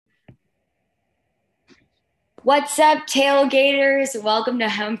What's up, tailgaters? Welcome to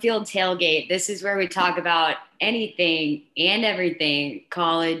Home Field Tailgate. This is where we talk about anything and everything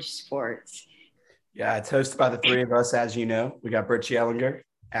college sports. Yeah, it's hosted by the three of us, as you know. We got Britt Ellinger,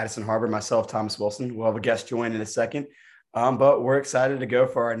 Addison Harbor, myself, Thomas Wilson. We'll have a guest join in a second. But we're excited to go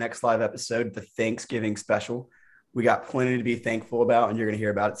for our next live episode, the Thanksgiving special. We got plenty to be thankful about, and you're going to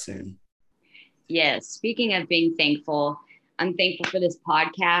hear about it soon. Yes, speaking of being thankful, I'm thankful for this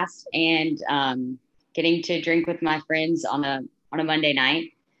podcast and getting to drink with my friends on a Monday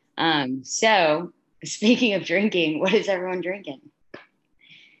night. So, speaking of drinking, what is everyone drinking?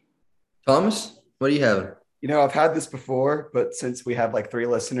 Thomas, what are you having? I've had this before, but since we have like three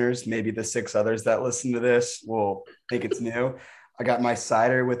listeners, maybe the six others that listen to this will think it's new. I got my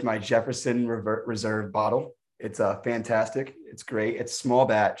cider with my Jefferson Reserve bottle. It's fantastic. It's great. It's small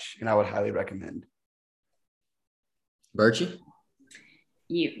batch, and I would highly recommend. Birchie?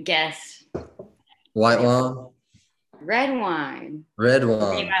 You guess. White wine? Red wine. Red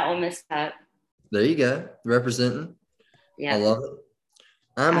wine. My Ole Miss cup. There you go. Representing. Yeah. I love it.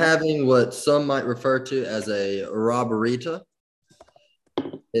 I'm having what some might refer to as a Roberita.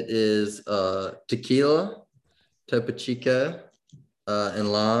 It is tequila, Topo Chico,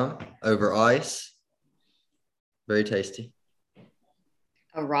 and lime over ice. Very tasty.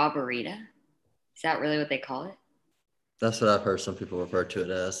 A Roberita? Is that really what they call it? That's what I've heard some people refer to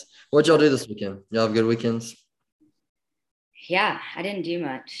it as. What'd y'all do this weekend? Y'all have good weekends? Yeah, I didn't do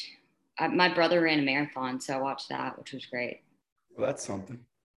much. My brother ran a marathon, so I watched that, which was great. Well, that's something.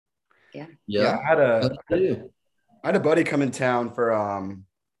 Yeah. I had a buddy come in town for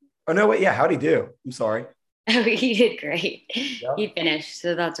how'd he do? I'm sorry. Oh, he did great. Yeah. He finished,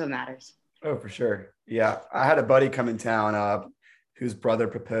 so that's what matters. Oh, for sure. Yeah. I had a buddy come in town whose brother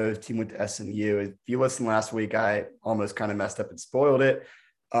proposed. He went to SMU. If you listened last week, I almost kind of messed up and spoiled it.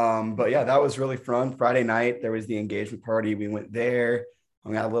 But yeah, that was really fun. Friday night, there was the engagement party. We went there,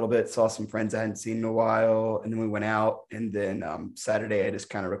 hung out a little bit, saw some friends I hadn't seen in a while, and then we went out. And then Saturday, I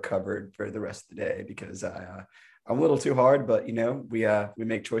just kind of recovered for the rest of the day because I'm a little too hard. But we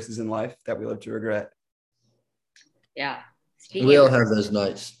make choices in life that we live to regret. Yeah, we all have those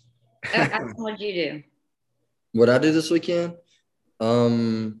nights. What did you do? What I do this weekend?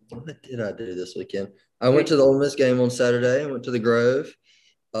 What did I do this weekend? I went to the Ole Miss game on Saturday. I went to the Grove.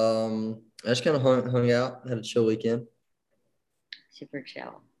 I just kind of hung out, had a chill weekend. Super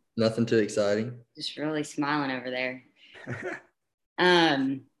chill. Nothing too exciting. Just really smiling over there.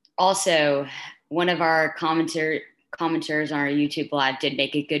 Also, one of our commenters on our YouTube live did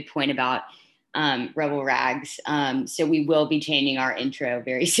make a good point about Rebel Rags. So we will be changing our intro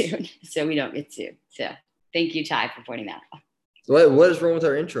very soon so we don't get sued. So thank you, Ty, for pointing that out. What is wrong with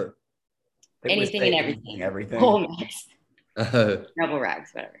our intro? Anything and everything. Everything. Whole mess. Rebel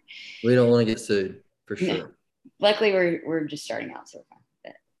Rags, whatever. We don't want to get sued, for sure. No. Luckily, we're just starting out so far.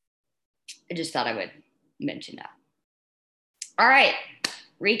 But I just thought I would mention that. All right,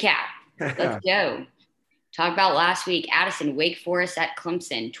 recap. Let's go. Talk about last week. Addison, Wake Forest at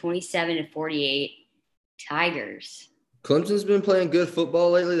Clemson, 27-48. Tigers. Clemson's been playing good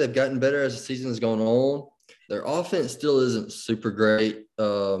football lately. They've gotten better as the season has gone on. Their offense still isn't super great.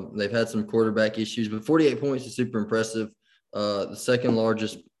 They've had some quarterback issues, but 48 points is super impressive. The second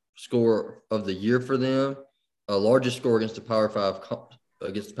largest score of the year for them. Largest score against the Power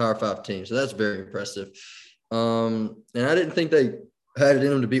Five team. So that's very impressive. And I didn't think they had it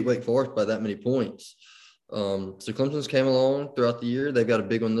in them to beat Wake Forest by that many points. So Clemson's came along throughout the year. They've got a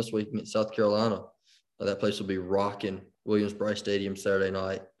big one this week against South Carolina. That place will be rocking Williams-Brice Stadium Saturday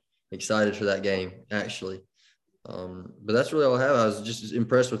night. Excited for that game, actually. But that's really all I have. I was just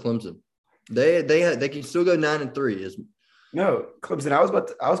impressed with Clemson. They can still go 9-3. No, Clemson. I was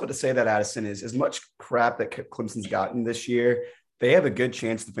about to say that, Addison, is as much crap that Clemson's gotten this year. They have a good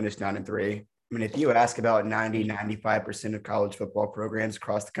chance to finish 9-3. I mean, if you ask about 95% of college football programs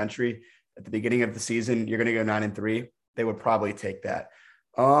across the country at the beginning of the season, you're going to go 9-3. They would probably take that.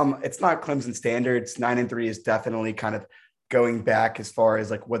 It's not Clemson standards. 9-3 is definitely kind of going back as far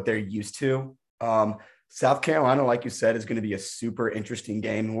as like what they're used to. South Carolina, like you said, is going to be a super interesting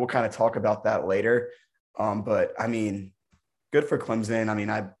game. And we'll kind of talk about that later. But I mean, good for Clemson. I mean,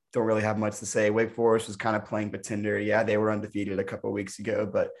 I don't really have much to say. Wake Forest was kind of playing pretender. Yeah, they were undefeated a couple of weeks ago,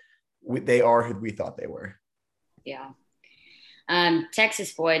 but they are who we thought they were. Yeah.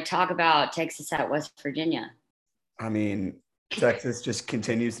 Texas, boy, talk about Texas at West Virginia. I mean, Texas just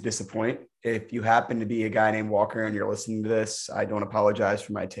continues to disappoint. If you happen to be a guy named Walker and you're listening to this, I don't apologize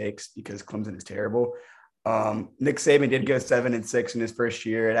for my takes because Clemson is terrible. Nick Saban did go 7-6 in his first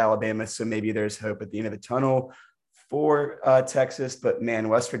year at Alabama, so maybe there's hope at the end of the tunnel for Texas. But man,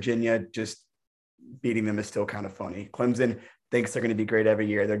 West Virginia just beating them is still kind of funny. Clemson thinks they're going to be great every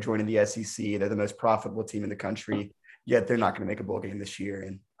year. They're joining the SEC. They're the most profitable team in the country, yet they're not going to make a bowl game this year.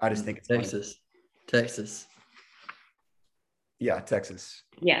 And I just think it's Texas. funny. Texas. Yeah, Texas.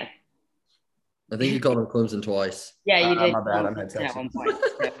 Yeah. I think you called them Clemson twice. Yeah, you did. My bad. I'm at Texas. At one point.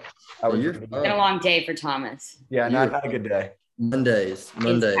 So. You're It's been a long day for Thomas. Yeah, not a good day. Mondays.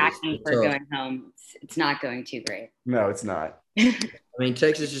 His packing for going home. It's not going too great. No, it's not. I mean,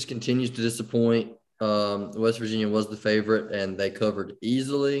 Texas just continues to disappoint. West Virginia was the favorite, and they covered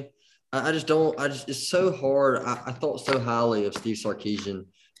easily. It's so hard. I thought so highly of Steve Sarkisian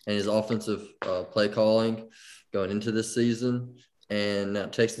and his offensive play calling going into this season. And now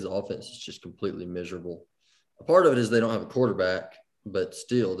Texas' offense is just completely miserable. A part of it is they don't have a quarterback, but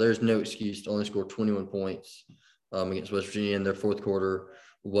still, there's no excuse to only score 21 points against West Virginia. And their fourth quarter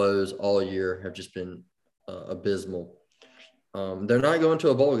woes all year have just been abysmal. They're not going to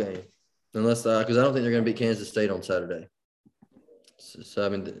a bowl game unless because I don't think they're going to beat Kansas State on Saturday. So I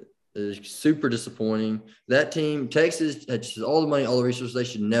mean, it's super disappointing. That team, Texas, has all the money, all the resources. They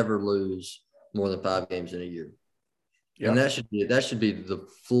should never lose more than 5 games in a year. Yep. And that should be the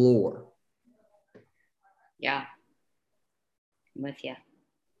floor. Yeah, I'm with you.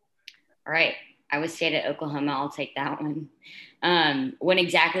 All right, Iowa State at Oklahoma. I'll take that one. Went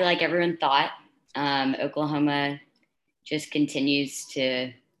exactly like everyone thought. Oklahoma just continues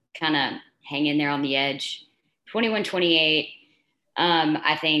to kind of hang in there on the edge. 21-28.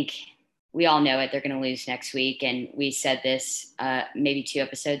 I think we all know it. They're going to lose next week. And we said this maybe 2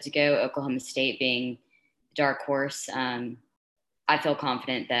 episodes ago, Oklahoma State being dark horse. I feel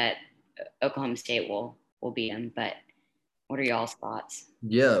confident that Oklahoma State will beat them. But what are y'all's thoughts?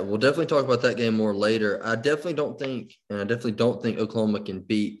 Yeah, we'll definitely talk about that game more later. I definitely don't think Oklahoma can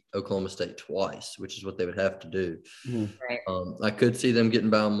beat Oklahoma State twice, which is what they would have to do. Mm-hmm. Right. I could see them getting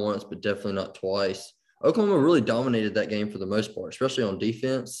by them once, but definitely not twice. Oklahoma really dominated that game for the most part, especially on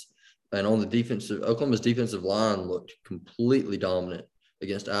defense. And on the defensive, Oklahoma's defensive line looked completely dominant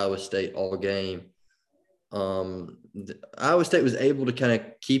against Iowa State all game. Iowa State was able to kind of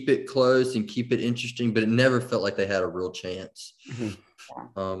keep it close and keep it interesting, but it never felt like they had a real chance.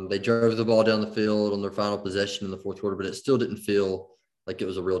 Mm-hmm. They drove the ball down the field on their final possession in the fourth quarter, but it still didn't feel like it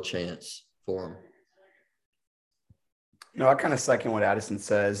was a real chance for them. No, I kind of second what Addison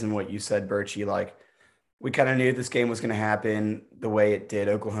says and what you said, Birchie. Like, we kind of knew this game was going to happen the way it did.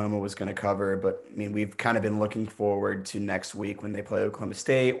 Oklahoma was going to cover, but I mean, we've kind of been looking forward to next week when they play Oklahoma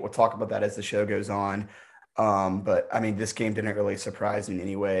State. We'll talk about that as the show goes on. But I mean, this game didn't really surprise me in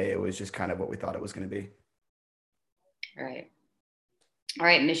any way. It was just kind of what we thought it was going to be. All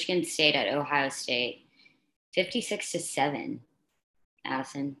right. Michigan State at Ohio State, 56-7.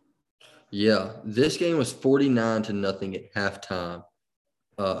 Addison. Yeah, this game was 49-0 at halftime.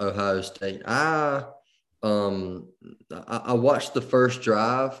 Ohio State. I watched the first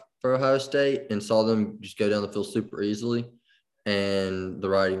drive for Ohio State and saw them just go down the field super easily. And the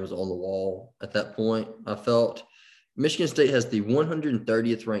writing was on the wall at that point. I felt Michigan State has the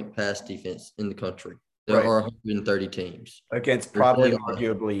 130th ranked pass defense in the country. There are 130 teams. Against probably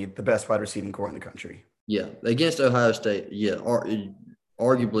arguably the best wide receiving core in the country. Yeah, against Ohio State,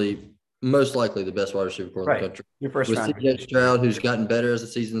 arguably most likely the best wide receiver core in the country. Your first with round. C.J. Stroud, who's gotten better as the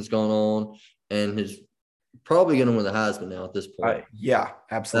season's gone on, and is probably going to win the Heisman now at this point. Yeah,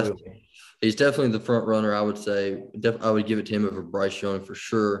 absolutely. He's definitely the front runner, I would say. I would give it to him over Bryce Young for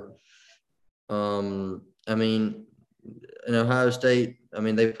sure. I mean, in Ohio State,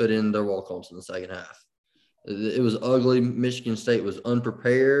 they put in their walk-ons in the second half. It was ugly. Michigan State was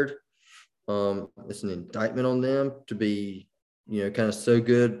unprepared. It's an indictment on them to be, kind of so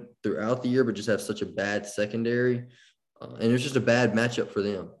good throughout the year, but just have such a bad secondary. And it was just a bad matchup for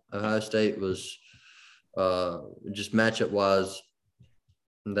them. Ohio State was just matchup-wise,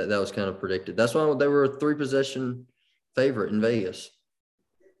 that was kind of predicted. That's why they were a 3-possession favorite in Vegas.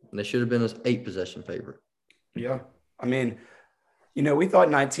 And they should have been an 8-possession favorite. Yeah. We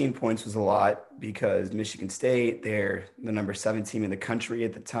thought 19 points was a lot because Michigan State, they're the number 7 team in the country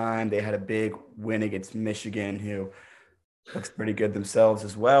at the time. They had a big win against Michigan, who looks pretty good themselves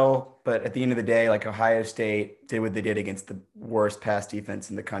as well. But at the end of the day, like, Ohio State did what they did against the worst pass defense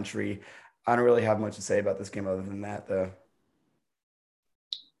in the country. I don't really have much to say about this game other than that, though.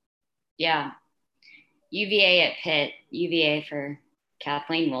 Yeah. UVA at Pitt. UVA for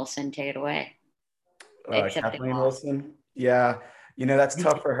Kathleen Wilson. Take it away. Kathleen Wilson. Yeah. That's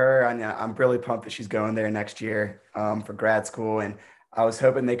tough for her. I'm really pumped that she's going there next year for grad school. And I was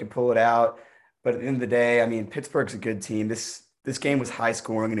hoping they could pull it out. But at the end of the day, Pittsburgh's a good team. This game was high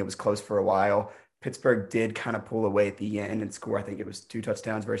scoring and it was close for a while. Pittsburgh did kind of pull away at the end and score. I think it was 2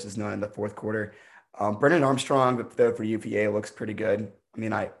 touchdowns versus none in the fourth quarter. Brennan Armstrong, though, for UVA looks pretty good. I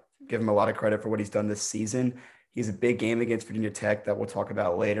mean, I give him a lot of credit for what he's done this season. He's a big game against Virginia Tech that we'll talk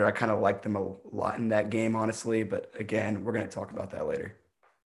about later. I kind of liked them a lot in that game, honestly. But again, we're going to talk about that later.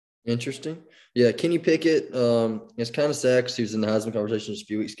 Interesting. Yeah, Kenny Pickett, it's kind of sad because he was in the Heisman conversation just a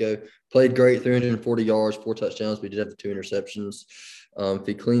few weeks ago. Played great, 340 yards, 4 touchdowns, but he did have the 2 interceptions. If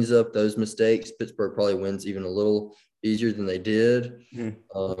he cleans up those mistakes, Pittsburgh probably wins even a little easier than they did.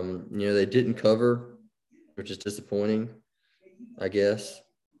 They didn't cover, which is disappointing, I guess.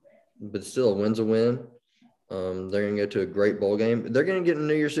 But still, a win's a win. They're going to go to a great bowl game. They're going to get a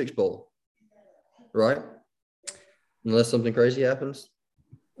New Year's Six bowl, right? Unless something crazy happens.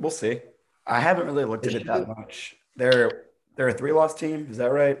 We'll see. I haven't really looked at it that much. They're a 3-loss team. Is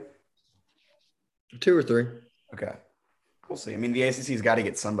that right? 2 or 3. Okay. We'll see. I mean, the ACC's got to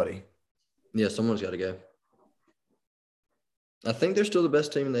get somebody. Yeah, someone's got to go. I think they're still the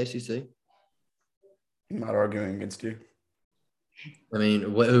best team in the ACC. I'm not arguing against you. I mean,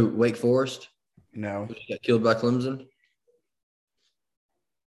 who, Wake Forest? No. Who got killed by Clemson?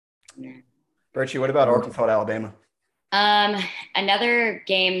 Berchie, what about Arkansas to Alabama? Another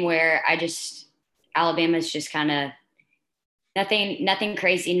game where Alabama's just kind of nothing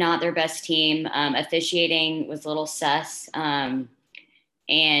crazy, not their best team. Officiating was a little sus. And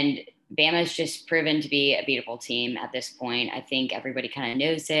Bama's just proven to be a beatable team at this point. I think everybody kind of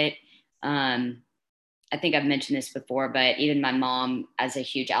knows it. I think I've mentioned this before, but even my mom, as a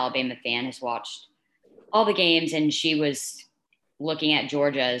huge Alabama fan, has watched all the games, and she was looking at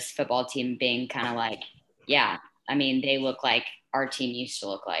Georgia's football team being kind of like, yeah, I mean, they look like our team used to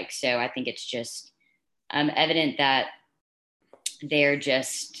look like. So I think it's just evident that they're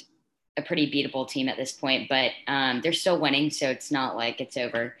just a pretty beatable team at this point, but they're still winning. So it's not like it's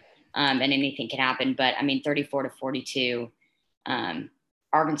over and anything can happen. But I mean, 34-42,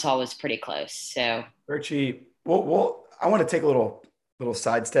 Arkansas was pretty close. So Berchie, well, I want to take a little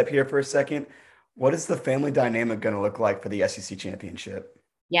sidestep here for a second. What is the family dynamic going to look like for the SEC championship?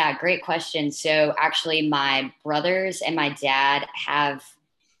 Yeah, great question. So actually my brothers and my dad have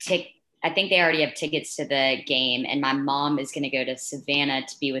I think they already have tickets to the game, and my mom is going to go to Savannah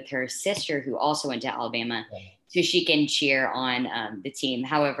to be with her sister who also went to Alabama so she can cheer on the team.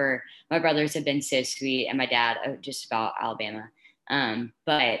 However, my brothers have been so sweet, and my dad just about Alabama.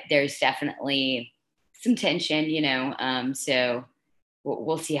 But there's definitely some tension, so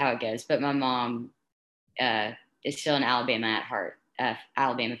we'll see how it goes. But my mom is still an Alabama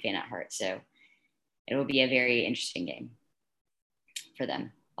fan at heart. So it will be a very interesting game for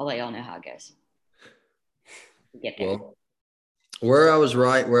them. I'll let y'all know how it goes. We'll get there. Well, where I was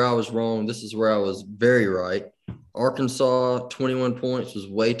right, where I was wrong, this is where I was very right. Arkansas, 21 points was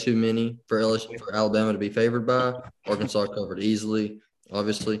way too many for Alabama to be favored by. Arkansas covered easily,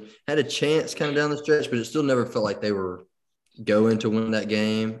 obviously. Had a chance kind of down the stretch, but it still never felt like they were going to win that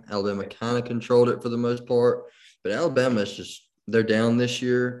game. Alabama kind of controlled it for the most part. But Alabama is just – they're down this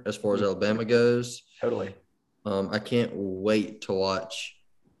year as far as Alabama goes. Totally. I can't wait to watch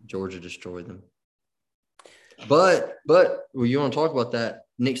Georgia destroy them. But well, you want to talk about that?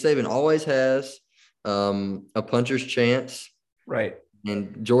 Nick Saban always has a puncher's chance. Right.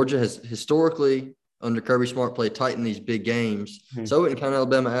 And Georgia has historically, under Kirby Smart, played tight in these big games. Mm-hmm. So it wouldn't count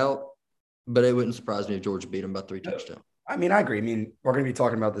Alabama out, but it wouldn't surprise me if Georgia beat them by 3 touchdowns. I mean, I agree. I mean, we're going to be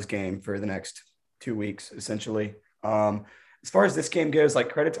talking about this game for the next 2 weeks, essentially. As far as this game goes, like,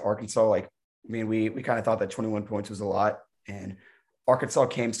 credit to Arkansas. Like, I mean, we kind of thought that 21 points was a lot, and Arkansas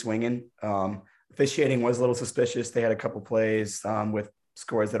came swinging. Officiating was a little suspicious. They had a couple plays with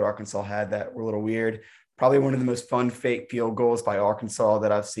scores that Arkansas had that were a little weird. Probably one of the most fun fake field goals by Arkansas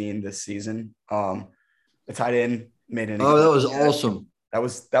that I've seen this season. The tight end made it. Oh, that was awesome. That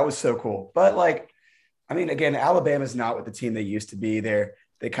was so cool. But, like, I mean, again, Alabama's not what the team they used to be.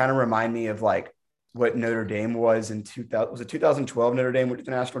 They kind of remind me of, like, what Notre Dame was in 2000. Was it 2012 Notre Dame went to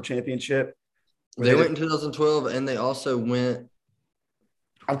the national championship? They went in 2012, and they also went.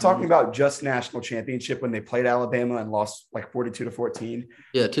 I'm talking about just national championship when they played Alabama and lost like 42-14.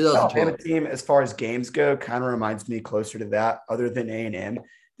 Yeah, 2012. Alabama team, as far as games go, kind of reminds me closer to that. Other than A&M,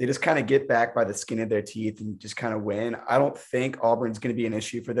 they just kind of get back by the skin of their teeth and just kind of win. I don't think Auburn's going to be an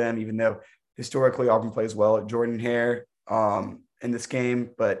issue for them, even though historically Auburn plays well at Jordan Hare in this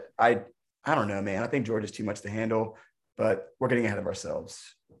game. But I don't know, man. I think Georgia's too much to handle. But we're getting ahead of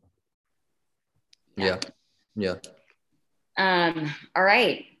ourselves. Yeah. All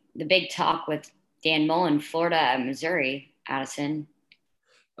right. The big talk with Dan Mullen, Florida and Missouri, Addison.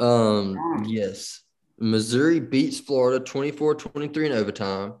 Yes. Missouri beats Florida 24-23 in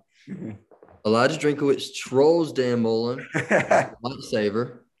overtime. Mm-hmm. Elijah Drinkowitz trolls Dan Mullen.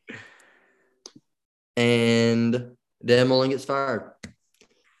 Lifesaver. and Dan Mullen gets fired.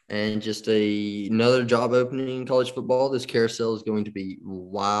 And just another job opening in college football. This carousel is going to be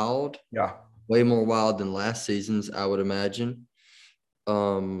wild. Yeah. Way more wild than last season's, I would imagine.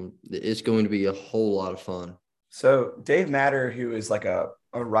 It's going to be a whole lot of fun. So Dave Matter, who is like a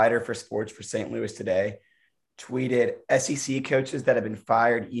writer for sports for St. Louis Today, tweeted SEC coaches that have been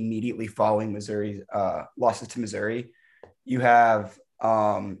fired immediately following Missouri's losses to Missouri. You have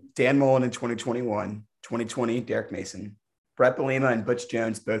Dan Mullen in 2021, 2020, Derek Mason, Brett Bielema and Butch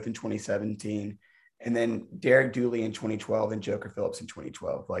Jones both in 2017, and then Derek Dooley in 2012 and Joker Phillips in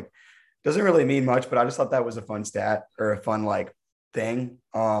 2012. Like, doesn't really mean much, but I just thought that was a fun stat or a fun like thing.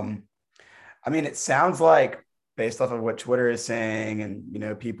 I mean, it sounds like based off of what Twitter is saying and, you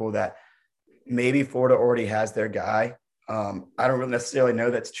know, people that maybe Florida already has their guy. I don't really necessarily know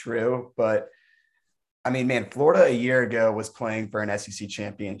that's true, but I mean, man, Florida a year ago was playing for an SEC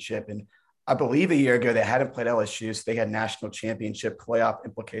championship. And I believe a year ago they hadn't played LSU, so they had national championship playoff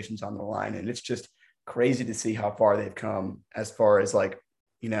implications on the line. And it's just crazy to see how far they've come as far as like,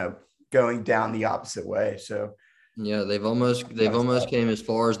 you know, going down the opposite way. So yeah, they've almost came as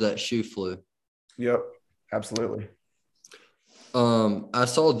far as that shoe flew. Yep, absolutely. I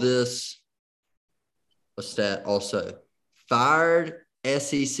saw a stat also. Fired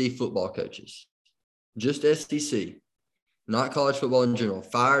SEC football coaches, just SEC, not college football in general.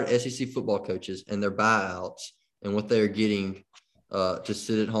 Fired SEC football coaches and their buyouts and what they are getting to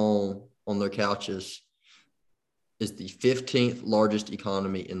sit at home on their couches is the 15th largest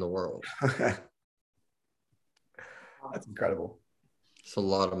economy in the world. That's incredible. It's a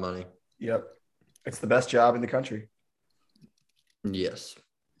lot of money. Yep. It's the best job in the country. Yes.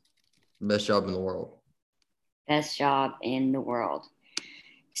 Best job in the world. Best job in the world.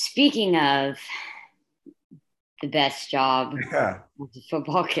 Speaking of the best job as a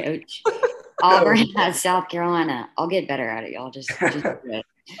football coach, Auburn has South Carolina. I'll get better at it, y'all. Just do it.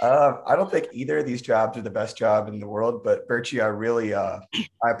 I don't think either of these jobs are the best job in the world, but Birchie, I really I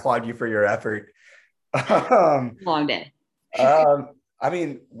applaud you for your effort. Long day. I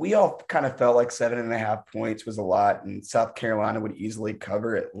mean, we all kind of felt like 7.5 points was a lot, and South Carolina would easily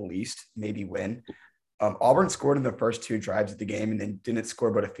cover at least, maybe win. Auburn scored in the first 2 drives of the game and then didn't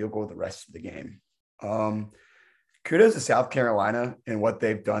score but a field goal the rest of the game. Kudos to South Carolina and what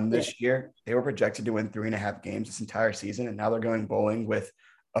they've done this year. They were projected to win 3.5 games this entire season, and now they're going bowling with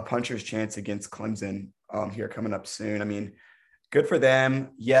a puncher's chance against Clemson here coming up soon. I mean, good for them.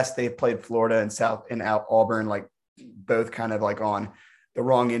 Yes, they've played Florida and Auburn, like both kind of like on the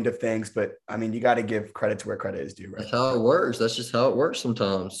wrong end of things. But, I mean, you got to give credit to where credit is due, right? That's how it works. That's just how it works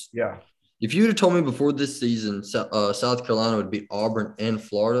sometimes. Yeah. If you would have told me before this season South Carolina would beat Auburn and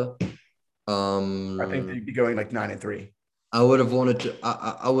Florida, I think they'd be going like 9-3. I would have wanted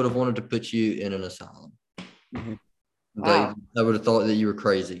to put you in an asylum. Mm-hmm. Wow. I would have thought that you were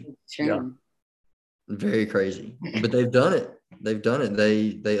crazy. Yeah. Very crazy. But they've done it.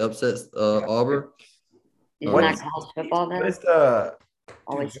 They upset Auburn. Isn't that college football though? What is the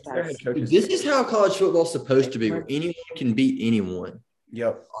Always This is how college football is supposed to be, where anyone can beat anyone.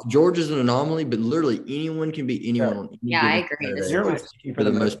 Yep. Georgia's an anomaly, but literally anyone can beat anyone on any Yeah, I agree. for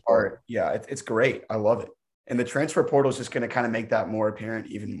the most part. Yeah, it's great. I love it. And the transfer portal is just going to kind of make that more apparent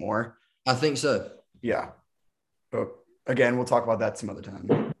even more. I think so. Yeah. But again, we'll talk about that some other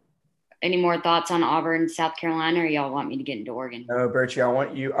time. Any more thoughts on Auburn, South Carolina, or y'all want me to get into Oregon? No, Birchie, I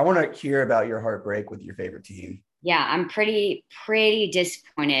want to hear about your heartbreak with your favorite team. Yeah, I'm pretty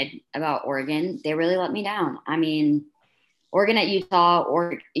disappointed about Oregon. They really let me down. I mean, Oregon at Utah,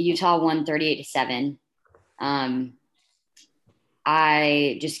 or Utah won 38-7.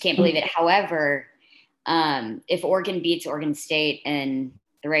 I just can't believe it. However, if Oregon beats Oregon State in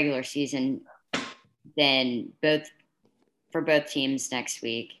the regular season, then for both teams next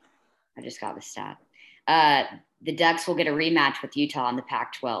week, I just got the stat. The Ducks will get a rematch with Utah in the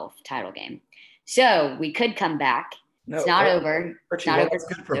Pac-12 title game. So we could come back. No, it's not over. Birchie, that's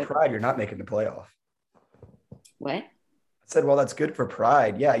good for pride. You're not making the playoff. What? I said, well, that's good for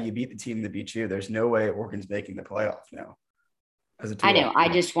pride. Yeah, you beat the team that beat you. There's no way Oregon's making the playoff now. I know. I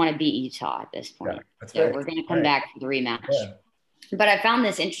just want to beat Utah at this point. Yeah, that's so right. We're going to come back for the rematch. Yeah. But I found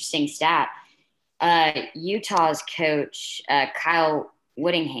this interesting stat. Utah's coach, Kyle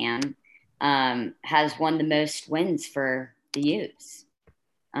Whittingham, has won the most wins for the Utes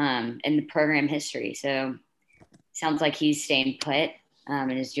in the program history. So sounds like he's staying put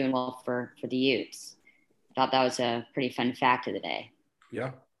and is doing well for the Utes. Thought that was a pretty fun fact of the day.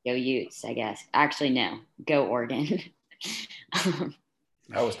 Yeah. Go Utes, I guess. Actually, no. Go Oregon.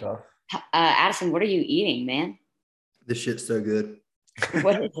 That was tough. Addison, what are you eating, man? This shit's so good.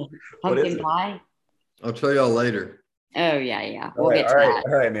 What is it? Pumpkin pie? I'll tell y'all later. Oh, yeah. We'll get to that.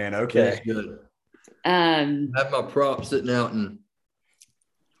 All right, man. Okay. That's good. Um, I have my prop sitting out and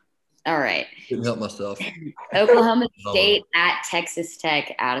all right. couldn't help myself. Oklahoma State at Texas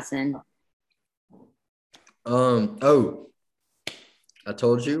Tech, Addison. I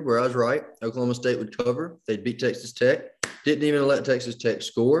told you where I was right. Oklahoma State would cover. They'd beat Texas Tech. Didn't even let Texas Tech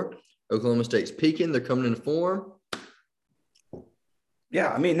score. Oklahoma State's peaking. They're coming into form.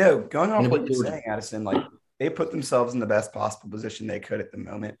 Yeah, I mean, no, going off what you're saying, Addison, like they put themselves in the best possible position they could at the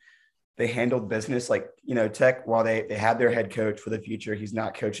moment. They handled business like, Tech, while they had their head coach for the future, he's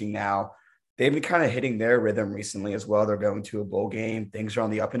not coaching now. They've been kind of hitting their rhythm recently as well. They're going to a bowl game. Things are on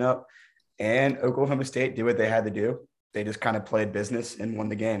the up and up. And Oklahoma State did what they had to do. They just kind of played business and won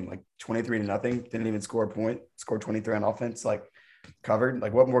the game, like 23-0. Didn't even score a point, scored 23 on offense, like covered.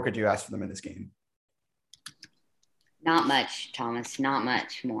 Like what more could you ask for them in this game? Not much, Thomas, not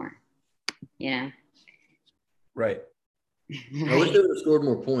much more, Right. I wish they would have scored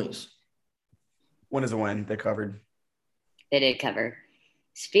more points. Win is a win. They covered. They did cover.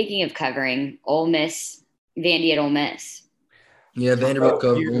 Speaking of covering, Ole Miss, Vandy at Ole Miss. Yeah, Vanderbilt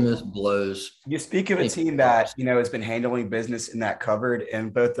covered. Ole Miss blows. You speak of a team that, has been handling business in that covered,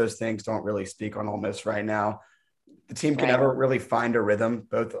 and both those things don't really speak on Ole Miss right now. The team can never really find a rhythm,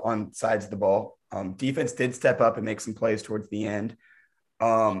 both on sides of the ball. Defense did step up and make some plays towards the end.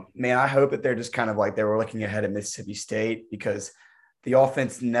 Man, I hope that they're just kind of like they were looking ahead at Mississippi State, because the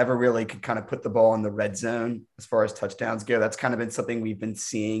offense never really could kind of put the ball in the red zone as far as touchdowns go. That's kind of been something we've been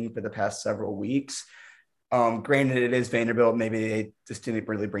seeing for the past several weeks. Granted, it is Vanderbilt. Maybe they just didn't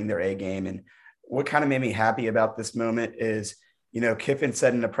really bring their A game. And what kind of made me happy about this moment is, Kiffin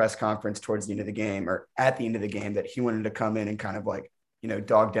said in a press conference towards the end of the game, or at the end of the game, that he wanted to come in and kind of like,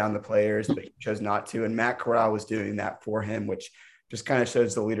 dog down the players, but he chose not to. And Matt Corral was doing that for him, which just kind of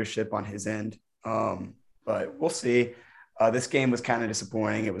shows the leadership on his end. But we'll see. This game was kind of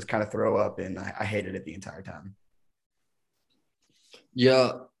disappointing. It was kind of throw up, and I hated it the entire time.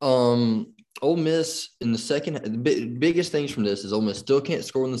 Yeah. Ole Miss in the second, the biggest things from this is Ole Miss still can't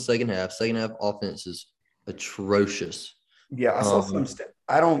score in the second half. Second half offense is atrocious. Yeah, I saw some.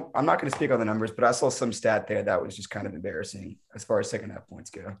 I'm not going to speak on the numbers, but I saw some stat there that was just kind of embarrassing as far as second half points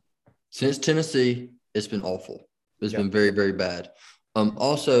go. Since Tennessee, it's been awful. It's been very, very bad.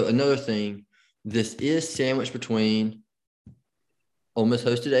 Also, another thing, this is sandwiched between Ole Miss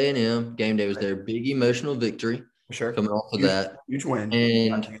hosted A&M. Game day was their big emotional victory. Sure. Coming off of that. Huge win.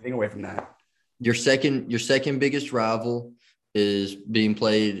 And not taking anything away from that. Your second biggest rival is being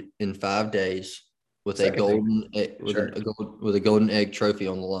played in 5 days with a golden egg trophy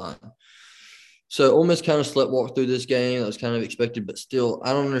on the line. So Ole Miss kind of sleptwalked through this game. That was kind of expected, but still,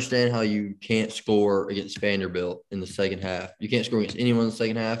 I don't understand how you can't score against Vanderbilt in the second half. You can't score against anyone in the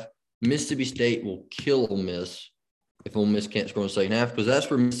second half. Mississippi State will kill Ole Miss if Ole Miss can't score in the second half, because that's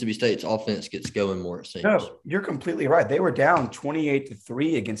where Mississippi State's offense gets going more, it seems. No, you're completely right. They were down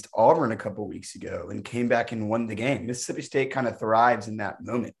 28-3 against Auburn a couple of weeks ago and came back and won the game. Mississippi State kind of thrives in that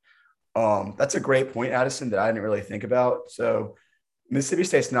moment. That's a great point, Addison, that I didn't really think about. So Mississippi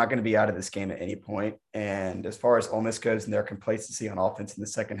State's not going to be out of this game at any point. And as far as Ole Miss goes and their complacency on offense in the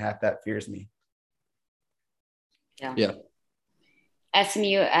second half, that fears me. Yeah.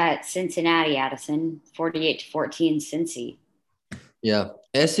 SMU at Cincinnati, Addison, 48-14 Cincy. Yeah.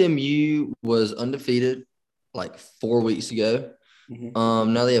 SMU was undefeated like 4 weeks ago.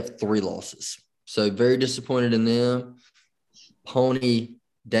 Mm-hmm. Now they have 3 losses. So very disappointed in them. Pony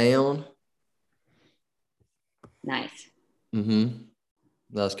down. Nice. Mm-hmm.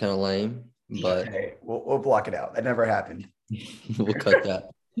 That was kind of lame, but okay, we'll block it out. That never happened. We'll cut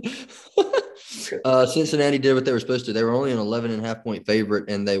that. Cincinnati did what they were supposed to. They were only an 11.5 point favorite,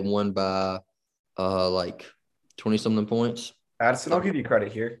 and they won by like 20-something points. Addison, I'll give you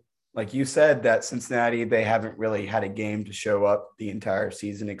credit here. Like you said, that Cincinnati, they haven't really had a game to show up the entire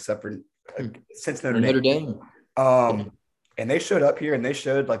season except for since Notre Dame. And they showed up here, and they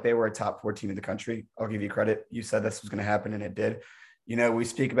showed like they were a top 4 team in the country. I'll give you credit. You said this was going to happen, and it did. We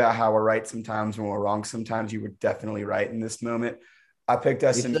speak about how we're right sometimes when we're wrong sometimes. You were definitely right in this moment. I picked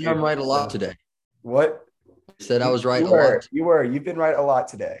SMU. You said I'm right a lot today. What? You said I was right a lot. You were. You've been right a lot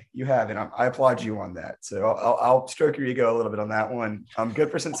today. You have, and I applaud you on that. So I'll stroke your ego a little bit on that one. Good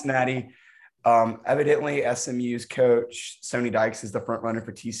for Cincinnati. Evidently, SMU's coach, Sonny Dykes, is the front runner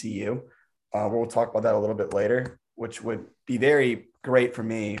for TCU. We'll talk about that a little bit later, which would be very great for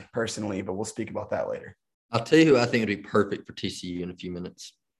me personally, but we'll speak about that later. I'll tell you who I think would be perfect for TCU in a few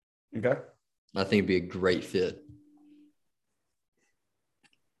minutes. Okay. I think it'd be a great fit.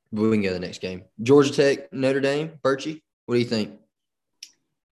 But we can go to the next game. Georgia Tech, Notre Dame, Birchie, what do you think?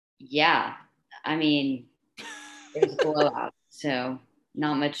 Yeah. I mean, it was a blowout, so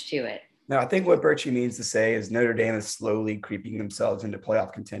not much to it. No, I think what Birchie means to say is Notre Dame is slowly creeping themselves into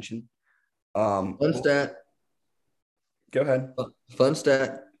playoff contention. Fun stat. Go ahead. Fun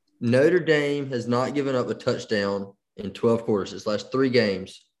stat. Notre Dame has not given up a touchdown in 12 quarters. Its last 3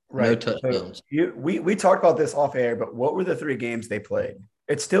 games, Right. no touchdowns. So we talked about this off air, but what were the 3 games they played?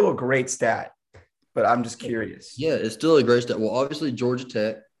 It's still a great stat, but I'm just curious. Yeah, it's still a great stat. Well, obviously, Georgia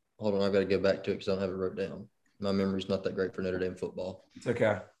Tech. Hold on, I've got to go back to it because I don't have it wrote down. My memory's not that great for Notre Dame football. It's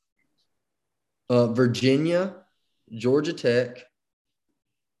okay. Virginia, Georgia Tech,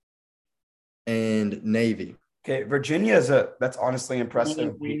 and Navy. Okay, that's honestly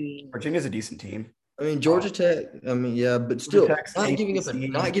impressive. Virginia's a decent team. I mean, Georgia Tech. I mean, yeah, but still,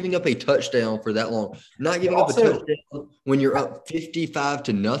 not giving up a touchdown for that long. Not giving up a touchdown when you're up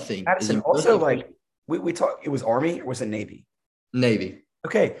 55-0. Addison, also, like we talked, it was Army or was it Navy? Navy.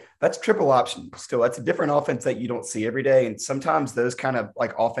 Okay, that's triple option. Still, that's a different offense that you don't see every day, and sometimes those kind of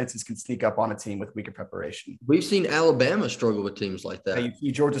like offenses can sneak up on a team with weaker preparation. We've seen Alabama struggle with teams like that. You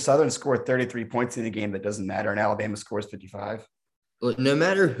see Georgia Southern score 33 points in a game that doesn't matter, and Alabama scores 55. Look, no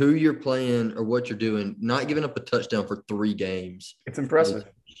matter who you're playing or what you're doing, not giving up a touchdown for 3 games. It's impressive.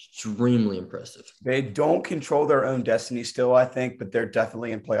 Extremely impressive. They don't control their own destiny still, I think, but they're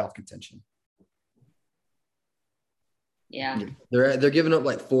definitely in playoff contention. Yeah. They're giving up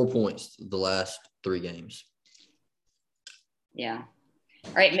like 4 points the last 3 games. Yeah.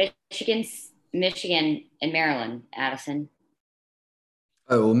 All right, Michigan and Maryland, Addison.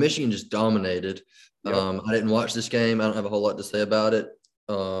 Oh, well, Michigan just dominated. Yep. I didn't watch this game. I don't have a whole lot to say about it.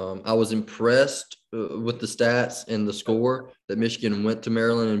 I was impressed with the stats and the score that Michigan went to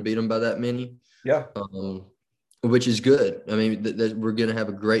Maryland and beat them by that many. Yeah. Which is good. I mean, we're going to have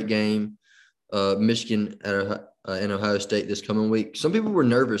a great game. Michigan and Ohio State this coming week. Some people were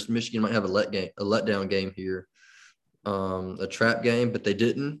nervous Michigan might have a letdown game here, a trap game, but they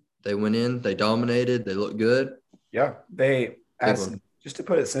didn't. They went in, they dominated, they looked good. Yeah, just to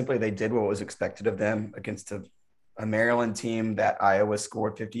put it simply, they did what was expected of them against a Maryland team that Iowa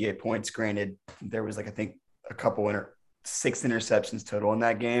scored 58 points. Granted, there was I think a couple 6 interceptions total in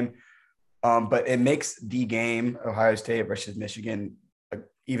that game. But it makes the game, Ohio State versus Michigan,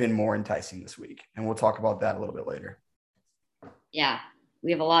 even more enticing this week. And we'll talk about that a little bit later. Yeah,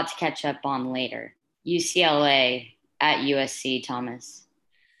 we have a lot to catch up on later. UCLA at USC, Thomas.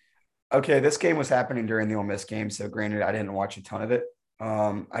 Okay, this game was happening during the Ole Miss game, so granted, I didn't watch a ton of it.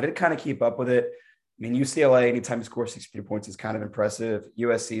 I did kind of keep up with it. I mean, UCLA, anytime you score 63 points is kind of impressive.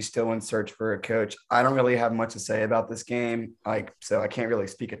 USC still in search for a coach. I don't really have much to say about this game, so I can't really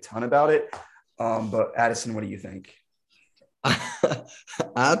speak a ton about it. But Addison, what do you think? I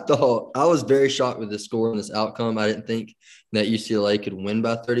was very shocked with this score and this outcome. I didn't think that UCLA could win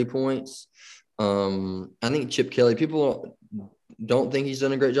by 30 points. I think Chip Kelly, people don't think he's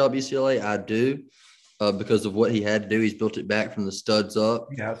done a great job at UCLA. I do, because of what he had to do. He's built it back from the studs up.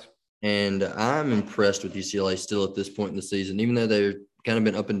 Yes. And I'm impressed with UCLA still at this point in the season. Even though they've kind of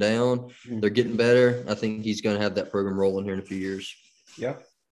been up and down, they're getting better. I think he's going to have that program rolling here in a few years. Yeah.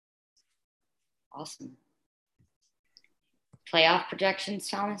 Awesome. Playoff projections,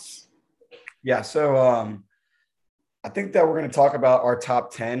 Thomas? Yeah, so I think that we're going to talk about our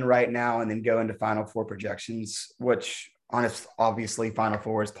top 10 right now and then go into Final Four projections, which obviously Final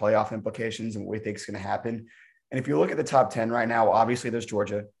Four is playoff implications and what we think is going to happen. And if you look at the top 10 right now, obviously there's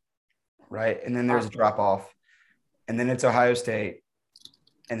Georgia, right? And then there's a drop-off. And then it's Ohio State.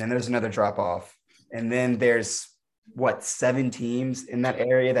 And then there's another drop-off. And then there's, 7 teams in that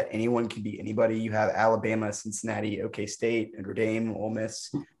area that anyone can beat anybody. You have Alabama, Cincinnati, OK State, Notre Dame, Ole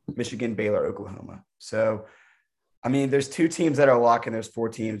Miss, Michigan, Baylor, Oklahoma. So, I mean, there's 2 teams that are locked and there's 2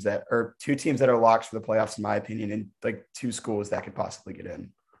 teams that are locked for the playoffs, in my opinion, and 2 schools that could possibly get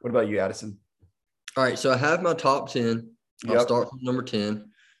in. What about you, Addison? All right, so I have my top 10. I'll start from number 10.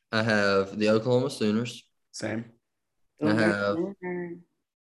 I have the Oklahoma Sooners. Same. I have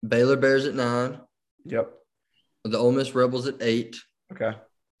Baylor Bears at 9. Yep. The Ole Miss Rebels at 8. Okay.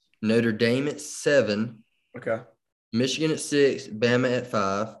 Notre Dame at 7. Okay. Michigan at 6. Bama at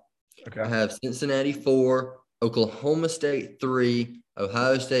 5. Okay. I have Cincinnati 4. Oklahoma State 3.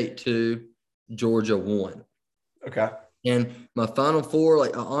 Ohio State 2. Georgia 1. Okay. And my Final Four,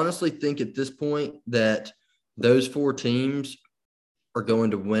 I honestly think at this point that those 4 teams are going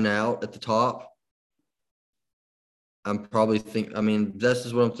to win out at the top. This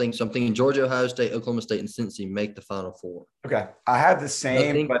is what I'm thinking. So I'm thinking Georgia, Ohio State, Oklahoma State, and Cincy make the Final Four. Okay. I have the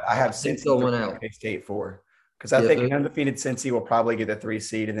same, but I have Cincy win out. OK State 4. Because I think undefeated Cincy will probably get the 3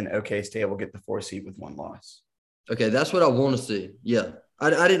 seed, and then OK State will get the 4 seed with 1 loss. Okay, that's what I want to see. Yeah,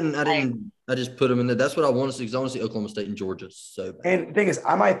 I just put them in there. That's what I want to see because I want to see Oklahoma State and Georgia so bad. And the thing is,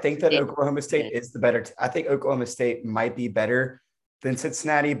 I might think that Yeah. Oklahoma State is the better. I think Oklahoma State might be better than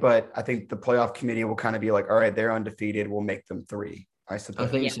Cincinnati, but I think the playoff committee will kind of be like, all right, they're undefeated. We'll make them 3, I suppose.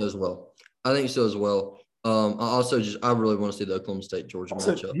 I think so as well. I really want to see the Oklahoma State Georgia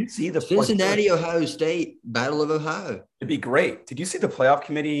Also, matchup. did you see the Cincinnati, Ohio State, Battle of Ohio. It'd be great. Did you see the playoff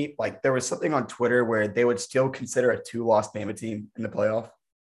committee? Like there was something on Twitter where they would still consider a 2-loss Bama team in the playoff.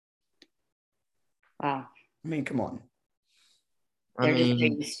 Wow. I mean, come on. They're just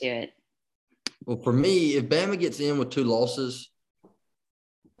used to it. Well, for me, if Bama gets in with 2 losses,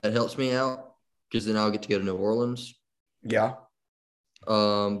 that helps me out because then I'll get to go to New Orleans. Yeah.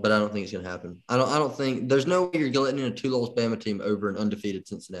 But I don't think it's going to happen. I don't think there's no way you're letting in a 2-loss Bama team over an undefeated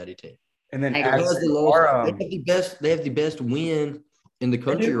Cincinnati team. And then they have the best win in the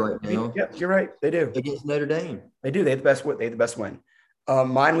country right now. Yep, you're right. They do against Notre Dame. They do. They have the best win.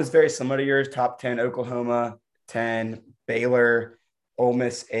 Mine was very similar to yours. Top 10, Oklahoma 10, Baylor, Ole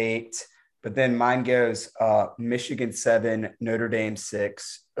Miss 8. But then mine goes Michigan 7, Notre Dame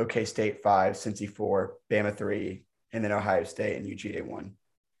 6, OK State 5, Cincy 4, Bama 3, and then Ohio State and UGA 1.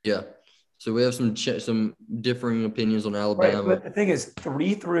 Yeah. So we have some differing opinions on Alabama. Right, but the thing is,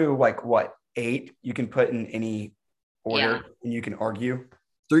 3 through 8, you can put in any order and you can argue.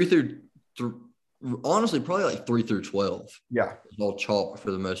 3 through honestly, probably 3 through 12. Yeah. It's all chalk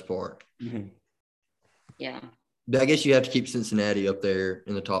for the most part. Mm-hmm. Yeah. I guess you have to keep Cincinnati up there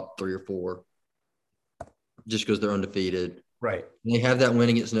in the top 3 or 4 just because they're undefeated. Right. And they have that win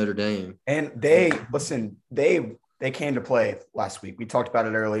against Notre Dame. And they came to play last week. We talked about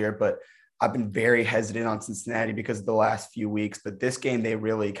it earlier, but I've been very hesitant on Cincinnati because of the last few weeks. But this game, they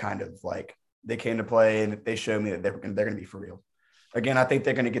really kind of they came to play and they showed me that they're going to be for real. Again, I think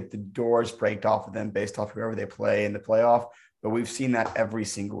they're going to get the doors breaked off of them based off whoever they play in the playoff. But we've seen that every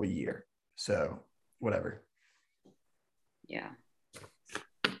single year. So whatever. Yeah.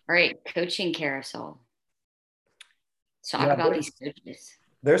 All right. Coaching carousel. Let's talk about these coaches.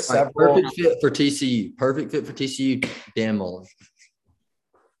 There's several. Perfect fit for TCU. Dan Mullen.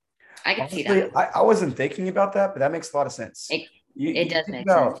 I can see that. I wasn't thinking about that, but that makes a lot of sense. It does make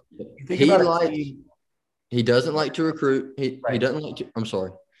sense. He doesn't like to recruit. He doesn't like to. I'm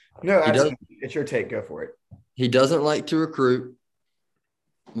sorry. No, it's your take. Go for it. He doesn't like to recruit.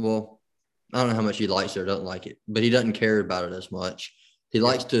 Well, I don't know how much he likes it or doesn't like it, but he doesn't care about it as much. He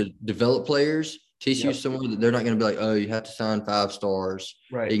likes to develop players. TCU is somewhere that they're not going to be like, oh, you have to sign 5 stars.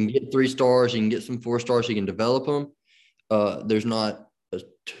 Right. You can get 3 stars. You can get some 4 stars. You can develop them. There's not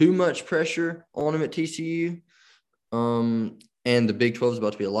too much pressure on him at TCU. And the Big 12 is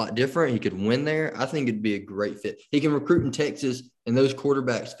about to be a lot different. He could win there. I think it'd be a great fit. He can recruit in Texas, and those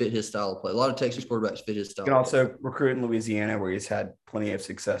quarterbacks fit his style of play. A lot of Texas quarterbacks fit his style. He can also recruit in Louisiana, where he's had plenty of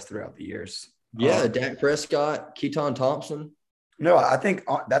success throughout the years. Yeah, Dak Prescott, Keaton Thompson. No, I think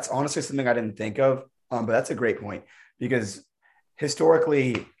that's honestly something I didn't think of, but that's a great point because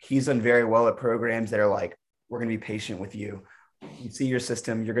historically he's done very well at programs that are like, we're going to be patient with you. You see your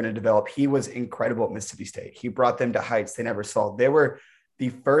system, you're going to develop. He was incredible at Mississippi State. He brought them to heights they never saw. They were the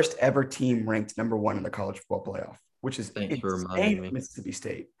first ever team ranked number 1 in the college football playoff, which is insane for Mississippi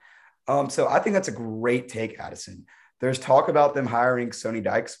State. So I think that's a great take, Addison. There's talk about them hiring Sonny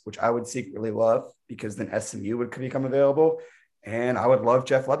Dykes, which I would secretly love because then SMU would become available. And I would love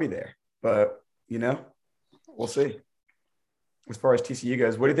Jeff Lebby there. But, we'll see. As far as TCU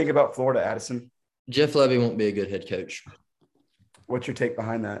goes, what do you think about Florida, Addison? Jeff Lebby won't be a good head coach. What's your take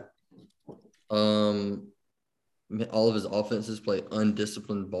behind that? All of his offenses play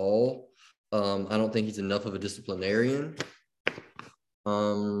undisciplined ball. I don't think he's enough of a disciplinarian.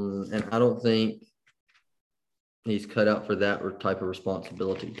 And I don't think he's cut out for that type of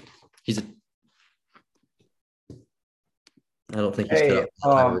responsibility. I don't think he's cut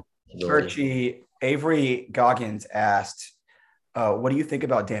out. Archie, Avery Goggins asked, what do you think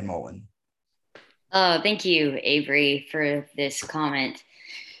about Dan Mullen? Thank you, Avery, for this comment.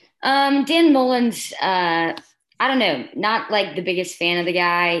 Dan Mullen's, I don't know, not like the biggest fan of the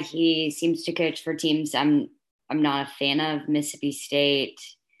guy. He seems to coach for teams I'm not a fan of, Mississippi State,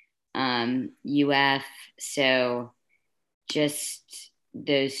 UF. So just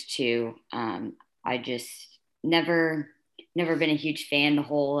those 2. I just never been a huge fan. The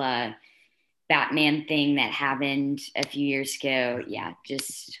whole Batman thing that happened a few years ago. Yeah,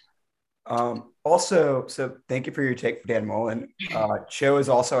 just. Also, so thank you for your take for Dan Mullen. Cho is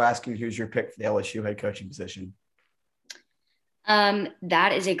also asking who's your pick for the LSU head coaching position.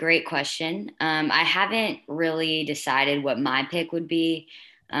 That is a great question. I haven't really decided what my pick would be.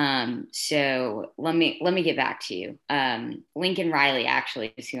 So let me get back to you. Lincoln Riley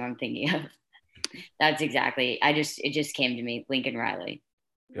actually is who I'm thinking of. That's exactly. It just came to me. Lincoln Riley.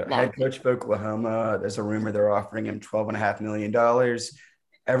 Yeah, head coach of Oklahoma. There's a rumor they're offering him $12.5 million.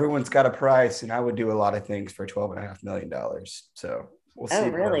 Everyone's got a price, and I would do a lot of things for $12.5 million. So we'll see. Oh,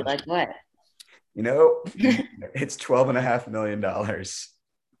 really? Like what? It's $12.5 million. All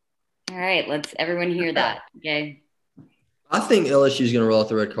right, let's everyone hear that. Okay. I think LSU is going to roll out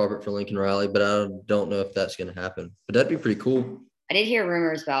the red carpet for Lincoln Riley, but I don't know if that's going to happen. But that'd be pretty cool. I did hear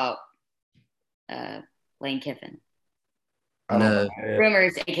rumors about Lane Kiffin. No.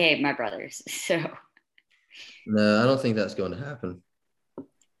 Rumors, aka my brothers. So. No, I don't think that's going to happen.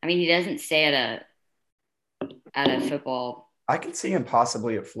 I mean, he doesn't stay at a football. I can see him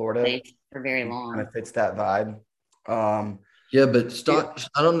possibly at Florida for very long. Kind of fits that vibe. Yeah, but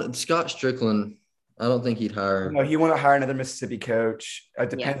Scott Strickland. I don't think he'd hire him. No, he wouldn't hire another Mississippi coach. It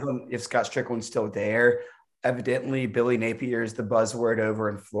depends on if Scott Strickland's still there. Evidently, Billy Napier is the buzzword over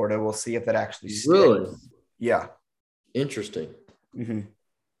in Florida. We'll see if that actually sticks. Really? Yeah. Interesting. Mm-hmm.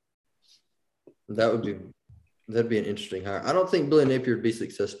 That'd be an interesting hire. I don't think Billy Napier would be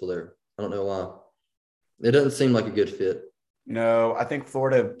successful there. I don't know why. It doesn't seem like a good fit. No, I think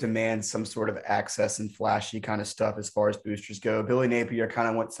Florida demands some sort of access and flashy kind of stuff as far as boosters go. Billy Napier kind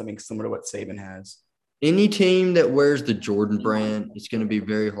of wants something similar to what Saban has. Any team that wears the Jordan brand, it's going to be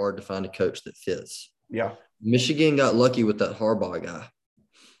very hard to find a coach that fits. Yeah. Michigan got lucky with that Harbaugh guy.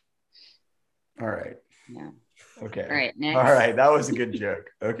 All right. Yeah. Okay. All right. Next. All right. That was a good joke.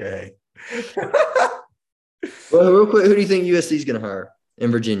 Okay. Well, real quick, who do you think USC is going to hire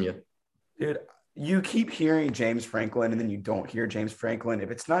in Virginia? Dude, you keep hearing James Franklin, and then you don't hear James Franklin. If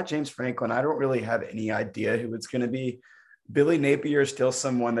it's not James Franklin, I don't really have any idea who it's going to be. Billy Napier is still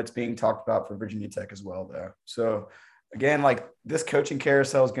someone that's being talked about for Virginia Tech as well, though. So, again, like this coaching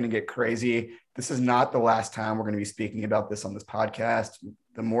carousel is going to get crazy. This is not the last time we're going to be speaking about this on this podcast.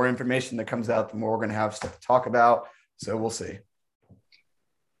 The more information that comes out, the more we're going to have stuff to talk about. So we'll see.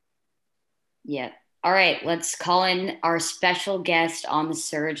 Yeah. All right. Let's call in our special guest on the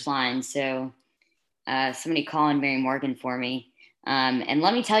Surge line. So somebody call in Mary Morgan for me. And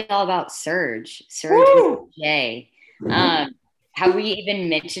let me tell you all about Surge. Surge with Jay. Have we even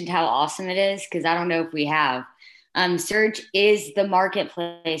mentioned how awesome it is? Because I don't know if we have. Surge is the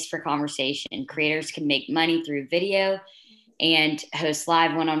marketplace for conversation. Creators can make money through video and host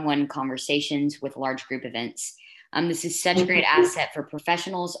live one-on-one conversations with large group events. This is such a great asset for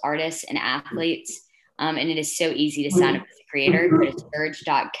professionals, artists, and athletes. And it is so easy to sign up as a creator. Go to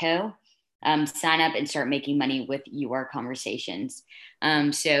surge.co, sign up and start making money with your conversations.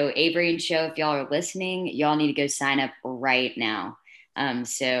 So Avery and Show, if y'all are listening, y'all need to go sign up right now.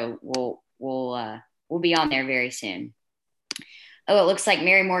 So we'll be on there very soon. Oh, it looks like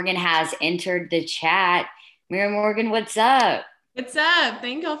Mary Morgan has entered the chat. Mary Morgan, what's up? What's up?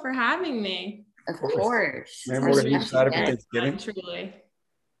 Thank y'all for having me. Of course. Mary Morgan, you excited for Thanksgiving? Truly.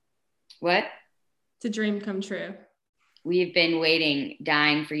 What? It's a dream come true. We've been waiting,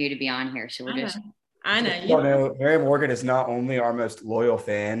 dying for you to be on here. So I know. You know, Mary Morgan is not only our most loyal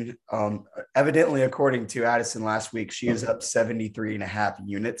fan. Evidently, according to Addison last week, she is up 73.5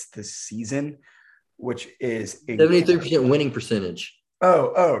 units this season, which is 73% winning percentage.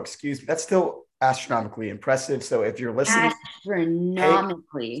 Oh, excuse me. That's still astronomically impressive. So if you're listening,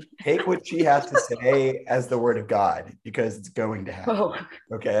 astronomically, take what she has to say as the word of God, because it's going to happen. Oh.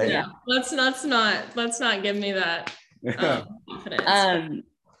 Okay. Yeah. Let's not give me that confidence.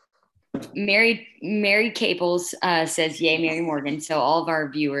 Mary Caples says, "Yay, Mary Morgan!" So all of our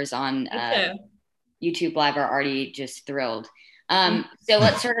viewers on YouTube Live are already just thrilled. So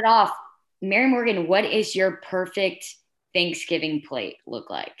let's start it off. Mary Morgan, what is your perfect Thanksgiving plate look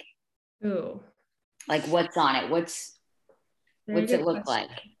like? Ooh. Like what's on it? What's it look like?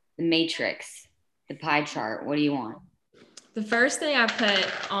 The matrix, the pie chart. What do you want? The first thing I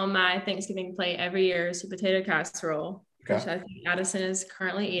put on my Thanksgiving plate every year is a potato casserole, which I think Addison is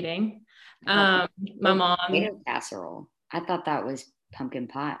currently eating. My mom. Potato casserole. I thought that was pumpkin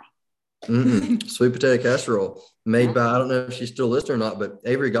pie. Sweet potato casserole made by, I don't know if she's still listening or not, but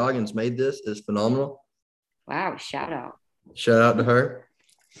Avery Goggins made this. It's phenomenal. Wow. Shout out to her.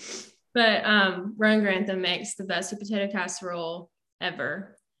 But Rowan Grantham makes the best potato casserole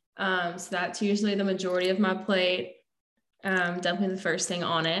ever. So that's usually the majority of my plate. Definitely the first thing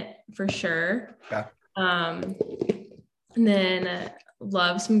on it for sure. Yeah. And then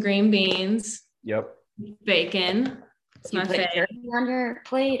love some green beans. Yep. Bacon. It's my favorite. Turkey on your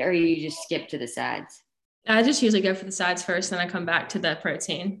plate, or you just skip to the sides? I just usually go for the sides first, then I come back to the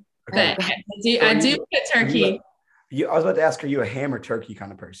protein. Okay. But I do put turkey. I was about to ask, are you a ham or turkey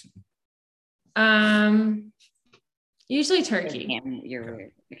kind of person? Usually turkey. Ham, you're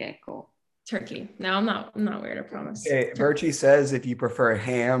weird. Okay, cool. Turkey. No, I'm not weird, I promise. Okay, Virtue says if you prefer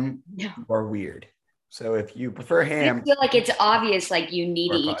ham No. or weird. So if you prefer I ham, feel like it's obvious, like you need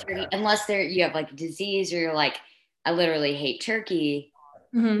to Or eat podcast. turkey, unless you have like a disease or you're like, I literally hate turkey.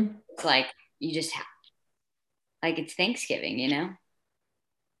 Mm-hmm. It's like you just have, like it's Thanksgiving, you know?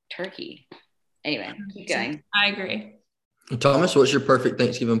 Turkey. Anyway, keep going. I agree. Thomas, what's your perfect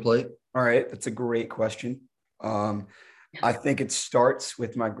Thanksgiving plate? all right, that's a great question. I think it starts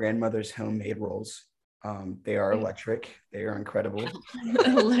with my grandmother's homemade rolls. They are electric. They are incredible. I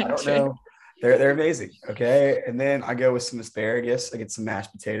don't know. They're amazing. Okay. And then I go with some asparagus. I get some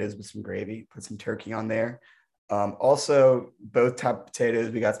mashed potatoes with some gravy, put some turkey on there. Also, both type of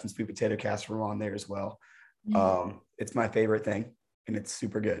potatoes. We got some sweet potato casserole on there as well. It's my favorite thing, and it's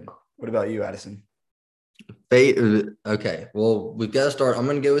super good. What about you, Addison? Okay. Well, we've got to start. I'm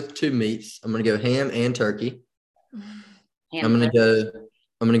going to go with two meats. I'm going to go ham and turkey. I'm going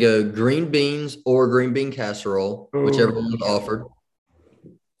to go green beans or green bean casserole, whichever one's offered.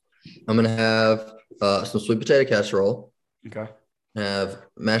 I'm going to have some sweet potato casserole. Okay. Have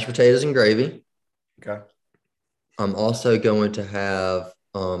mashed potatoes and gravy. Okay. I'm also going to have,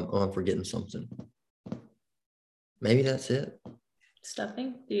 I'm forgetting something. Maybe that's it.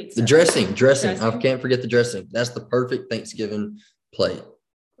 Stuffing? The dressing. I can't forget the dressing. That's the perfect Thanksgiving plate.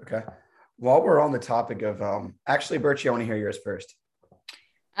 Okay. While we're on the topic of, actually, Birchie, I want to hear yours first.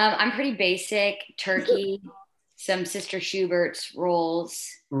 I'm pretty basic. Turkey, some Sister Schubert's rolls.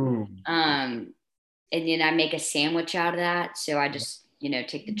 And then I make a sandwich out of that. So I just,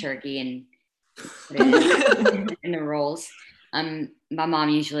 take the turkey and put it in the rolls. My mom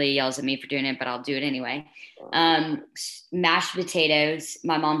usually yells at me for doing it, but I'll do it anyway. Mashed potatoes.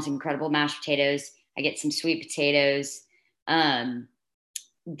 My mom's incredible mashed potatoes. I get some sweet potatoes.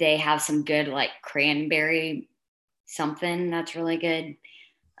 They have some good like cranberry something that's really good.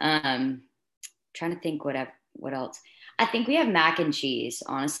 Trying to think what else. I think we have mac and cheese,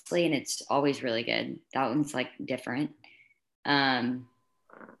 honestly, and it's always really good. That one's like different. And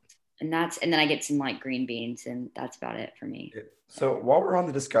then I get some like green beans, and that's about it for me. So while we're on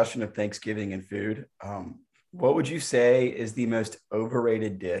the discussion of Thanksgiving and food, what would you say is the most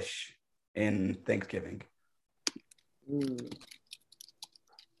overrated dish in Thanksgiving? Ooh.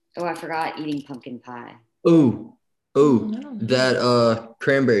 Oh, I forgot eating pumpkin pie. That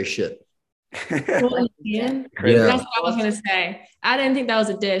cranberry shit. Yeah. That's what I was gonna say. I didn't think that was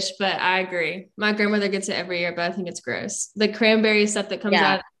a dish, but I agree. My grandmother gets it every year, but I think it's gross. The cranberry stuff that comes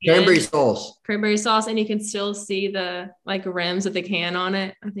out. Cranberry sauce, and you can still see the like rims of the can on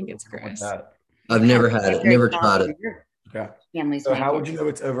it. I think it's gross. I've never had it. Never tried it. Okay. So how would you know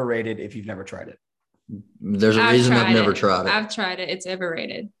it's overrated if you've never tried it? There's a reason I've never tried it. I've tried it. It's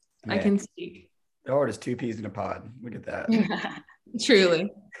overrated. Man. I can speak. The art is two peas in a pod. Look at that.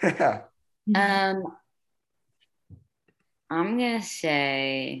 Truly. I'm gonna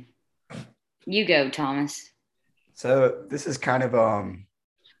say you go, Thomas. So this is kind of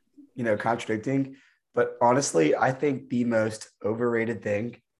contradicting, but honestly, I think the most overrated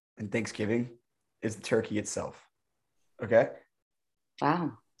thing in Thanksgiving is the turkey itself. Okay.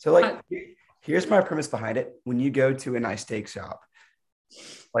 Wow. So here's my premise behind it. When you go to a nice steak shop,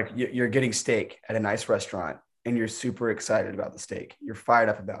 like you're getting steak at a nice restaurant and you're super excited about the steak. You're fired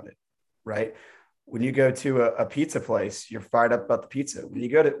up about it, right? When you go to a pizza place, you're fired up about the pizza.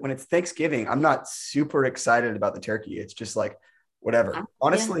 When it's Thanksgiving, I'm not super excited about the turkey. It's just like, whatever.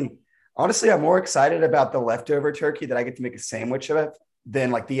 Honestly, I'm more excited about the leftover turkey that I get to make a sandwich of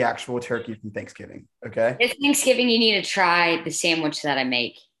than like the actual turkey from Thanksgiving. Okay. It's Thanksgiving. You need to try the sandwich that I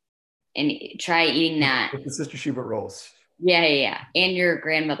make and try eating that. With the Sister Schubert rolls. Yeah. And your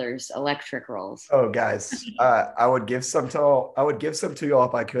grandmother's electric rolls. Oh, guys, I would give some to y'all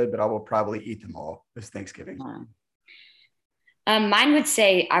if I could, but I will probably eat them all this Thanksgiving. Mine would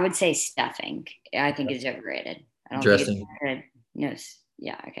say stuffing. I think is overrated. I don't dressing. think it's good. No.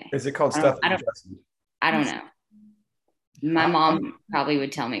 Yeah. Okay. Is it called stuffing? I don't know. My mom probably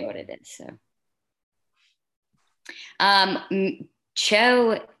would tell me what it is. So,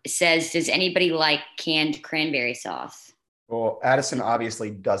 Cho says, "Does anybody like canned cranberry sauce?" Well, Addison obviously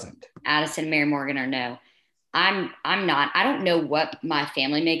doesn't. Addison, Mary Morgan, or no. I'm not. I don't know what my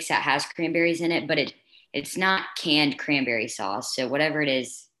family makes that has cranberries in it, but it's not canned cranberry sauce. So whatever it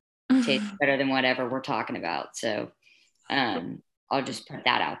is tastes better than whatever we're talking about. So I'll just put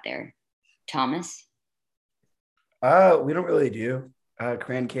that out there. Thomas? We don't really do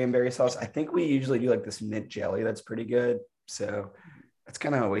cranberry sauce. I think we usually do like this mint jelly. That's pretty good. So that's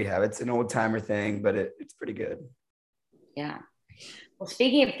kind of how we have it. It's an old timer thing, but it's pretty good. Yeah. Well,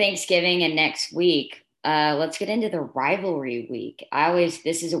 speaking of Thanksgiving and next week, let's get into the rivalry week.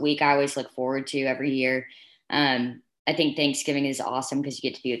 This is a week I always look forward to every year. I think Thanksgiving is awesome because you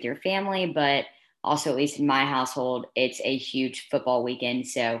get to be with your family, but also, at least in my household, it's a huge football weekend.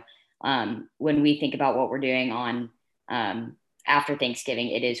 So when we think about what we're doing on after Thanksgiving,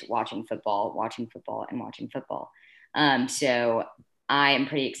 it is watching football, and watching football. So I am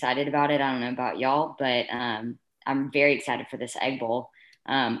pretty excited about it. I don't know about y'all, but I'm very excited for this Egg Bowl.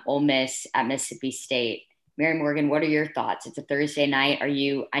 Ole Miss at Mississippi State. Mary Morgan, what are your thoughts? It's a Thursday night.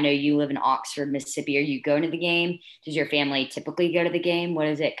 I know you live in Oxford, Mississippi. Are you going to the game? Does your family typically go to the game? What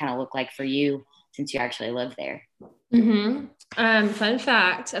does it kind of look like for you since you actually live there? Fun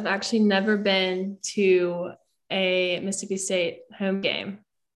fact, I've actually never been to a Mississippi State home game.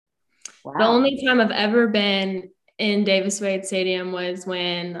 Wow. The only time I've ever been in Davis Wade Stadium was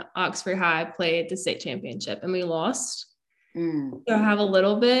when Oxford High played the state championship and we lost. So I have a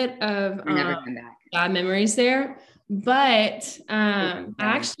little bit of bad memories there. But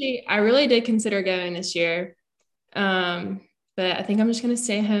I really did consider going this year. But I think I'm just going to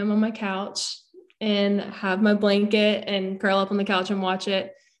stay home on my couch and have my blanket and curl up on the couch and watch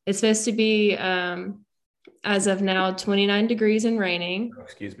it. It's supposed to be, as of now, 29 degrees and raining. Oh,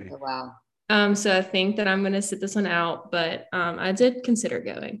 excuse me. Oh, wow. So I think that I'm going to sit this one out, but I did consider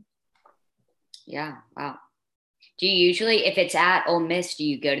going. Yeah. Wow. Do you usually, if it's at Ole Miss, do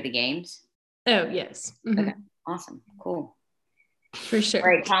you go to the games? Oh, yes. Okay. Awesome. Cool. For sure. All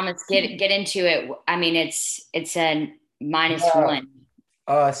right, Thomas, get into it. I mean, it's a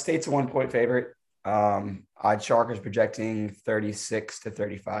 -1. State's a 1-point favorite. OddsShark is projecting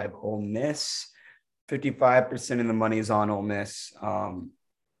 36-35 Ole Miss. 55% of the money is on Ole Miss.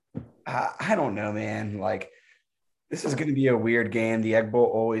 I don't know, man. Like, this is going to be a weird game. The Egg Bowl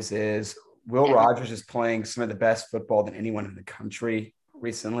always is. Will Rogers is playing some of the best football than anyone in the country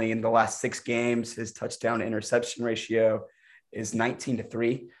recently. In the last 6 games, his touchdown to interception ratio is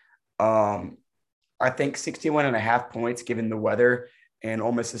 19-3. I think 61.5 points, given the weather and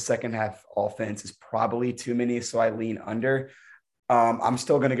Ole Miss's second half offense, is probably too many, so I lean under. I'm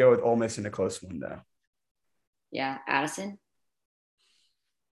still going to go with Ole Miss in a close one, though. Yeah, Addison?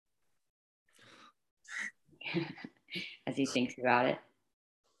 As he thinks about it.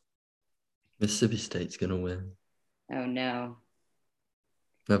 Mississippi State's going to win. Oh, no.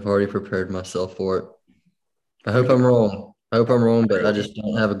 I've already prepared myself for it. I hope I'm wrong. But I just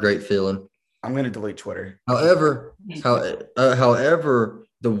don't have a great feeling. I'm going to delete Twitter. However, the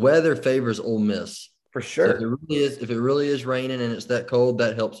weather favors Ole Miss. For sure. So if it really is raining and it's that cold,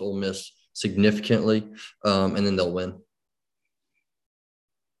 that helps Ole Miss significantly, and then they'll win.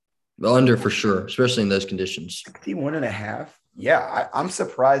 Under for sure, especially in those conditions. 61.5. Yeah, I'm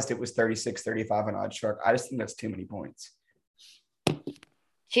surprised it was 36-35 on OddsShark. I just think that's too many points.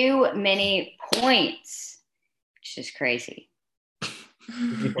 Too many points. It's just crazy.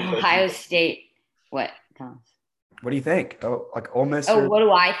 Ohio State. What, Thomas? What do you think? Oh, like Ole Miss? What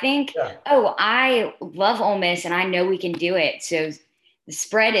do I think? Yeah. Oh, I love Ole Miss, and I know we can do it. So the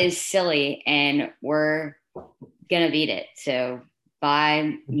spread is silly, and we're going to beat it. So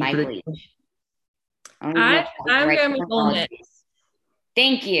bye, Mike Leach. I'm going with Ole Miss.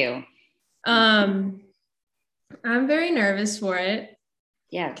 Thank you. I'm very nervous for it.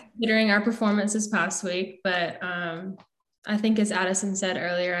 Yeah. Considering our performance this past week, but I think, as Addison said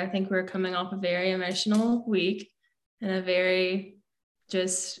earlier, I think we're coming off a very emotional week and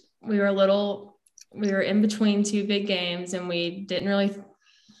we were in between 2 big games and we didn't really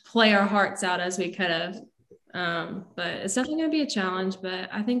play our hearts out as we could have. But it's definitely going to be a challenge, but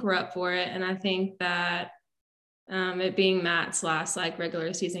I think we're up for it. And I think that it being Matt's last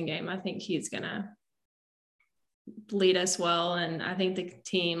regular season game, I think he's going to lead us well. And I think the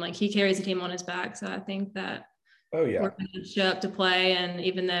team, he carries the team on his back. So I think that we're going to show up to play. And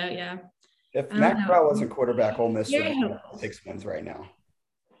even though, if Matt Corral wasn't quarterback, Ole Miss would have 6 wins right now.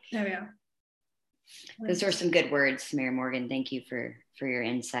 There we go. Those were some good words, Mary Morgan. Thank you for your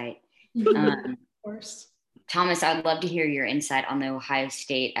insight. Of course. Thomas, I'd love to hear your insight on the Ohio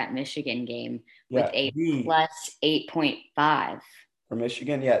State at Michigan game with a plus 8.5. For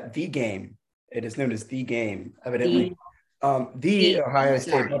Michigan, the game. It is known as the game, evidently. The Ohio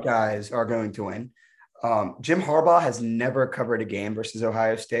State Buckeyes are going to win. Jim Harbaugh has never covered a game versus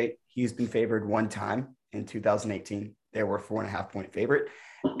Ohio State. He's been favored 1 time in 2018. They were 4.5-point favorite,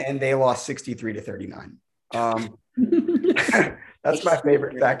 and they lost 63-39. That's my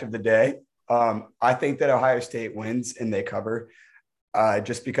favorite fact of the day. I think that Ohio State wins and they cover,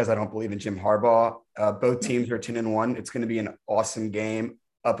 just because I don't believe in Jim Harbaugh. Both teams are 10-1. It's going to be an awesome game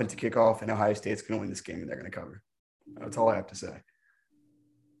up into kickoff, and Ohio State's going to win this game, and they're going to cover. That's all I have to say.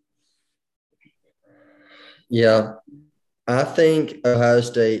 Yeah, I think Ohio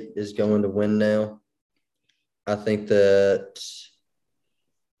State is going to win now. I think that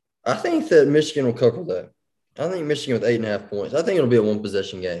Michigan will cover though. I think Michigan with 8.5 points. I think it'll be a one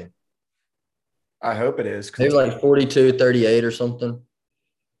possession game. I hope it is. Maybe like 42-38 or something.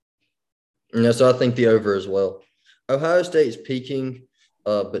 So I think the over as well. Ohio State's peaking,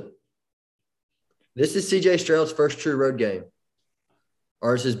 but this is CJ Stroud's first true road game,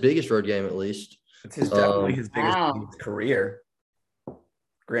 or it's his biggest road game at least. It's definitely his biggest Wow. game of his career.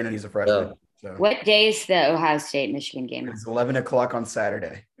 Granted, he's a freshman. Yeah. So. What day is the Ohio State Michigan game? It's 11 o'clock on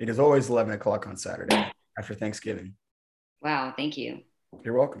Saturday. It is always 11 o'clock on Saturday after Thanksgiving. Wow, thank you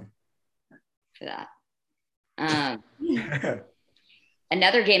You're welcome. for that.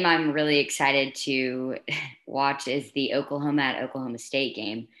 Another game I'm really excited to watch is the Oklahoma at Oklahoma State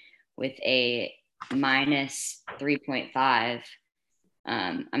game with a minus 3.5.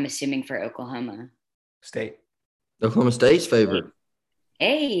 I'm assuming for Oklahoma State. Oklahoma State's favorite.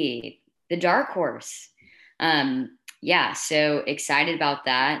 Hey, the dark horse. Yeah, so excited about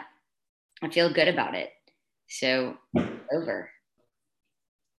that. I feel good about it. So over.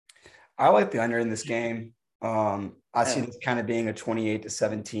 I like the under in this game. I see this kind of being a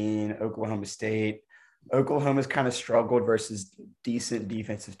 28-17 Oklahoma State. Oklahoma's kind of struggled versus decent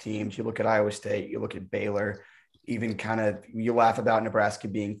defensive teams. You look at Iowa State, you look at Baylor, even kind of you laugh about Nebraska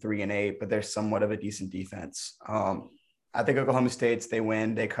being 3-8, but they're somewhat of a decent defense. I think Oklahoma State's, they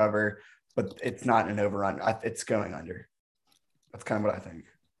win, they cover, but it's not an overrun. It's going under. That's kind of what I think.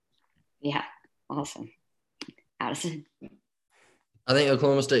 Yeah, awesome. Addison? I think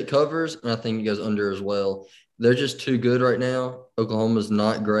Oklahoma State covers, and I think it goes under as well. They're just too good right now. Oklahoma's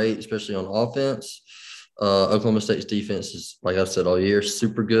not great, especially on offense. Oklahoma State's defense is, like I've said all year,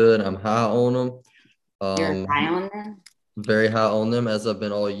 super good. I'm high on them. You're high on them? Very high on them, as I've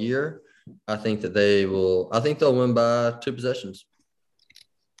been all year. I think that they'll win by 2 possessions.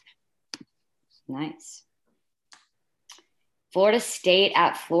 Nice. Florida State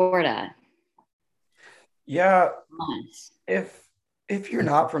at Florida. Yeah, Nice. if you're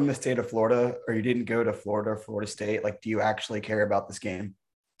not from the state of Florida or you didn't go to Florida or Florida State, like, do you actually care about this game?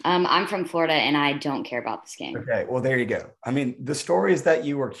 I'm from Florida and I don't care about this game. Okay, well, there you go. I mean, the stories that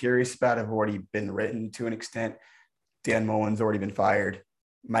you were curious about have already been written to an extent. Dan Mullen's already been fired.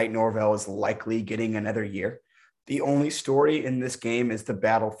 Mike Norvell is likely getting another year. The only story in this game is the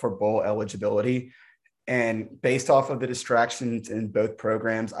battle for bowl eligibility. And based off of the distractions in both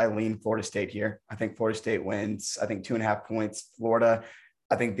programs, I lean Florida State here. I think Florida State wins. I think 2.5 points. Florida,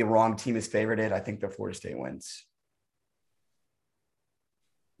 I think the wrong team is favorited. I think the Florida State wins.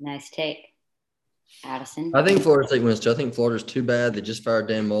 Nice take. Addison? I think Florida State wins too. I think Florida's too bad. They just fired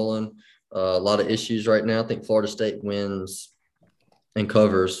Dan Mullen. A lot of issues right now. I think Florida State wins and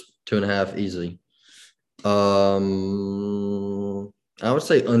covers 2.5 easily. I would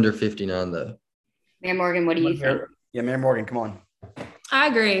say under 59 though. Mayor Morgan, what do you think? Yeah, Mayor Morgan, come on. I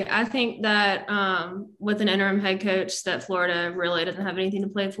agree. I think that with an interim head coach that Florida really doesn't have anything to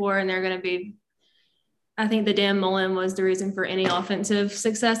play for, and they're going to be – I think that Dan Mullen was the reason for any offensive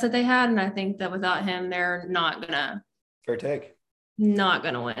success that they had, and I think that without him, they're not going to – Fair take. Not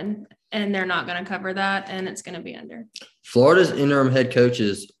going to win, and they're not going to cover that, and it's going to be under. Florida's interim head coach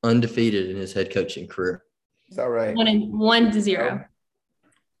is undefeated in his head coaching career. Is that right? 1-0.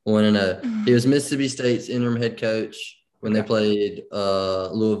 1-0. He was Mississippi State's interim head coach when they played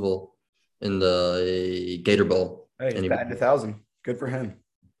Louisville in the Gator Bowl. Hey, he's batting 1,000. Good for him.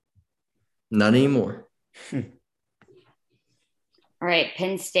 Not anymore. All right,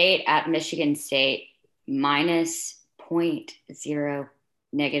 Penn State at Michigan State, minus 0.0,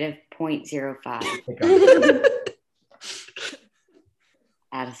 negative 0.05.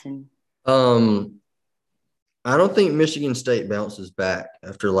 Addison? I don't think Michigan State bounces back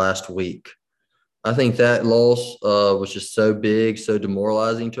after last week. I think that loss was just so big, so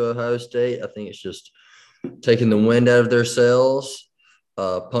demoralizing to Ohio State. I think it's just taking the wind out of their sails,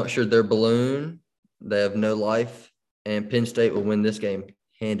 punctured their balloon. They have no life, and Penn State will win this game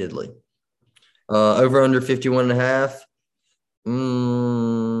handedly. Over under 51.5. I'm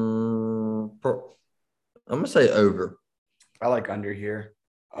going to say over. I like under here.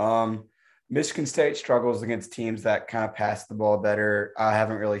 Michigan State struggles against teams that kind of pass the ball better. I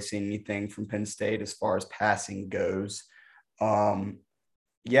haven't really seen anything from Penn State as far as passing goes.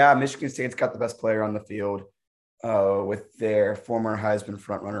 Michigan State's got the best player on the field with their former Heisman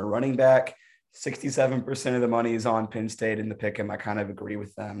frontrunner running back. 67% of the money is on Penn State in the pick'em. I kind of agree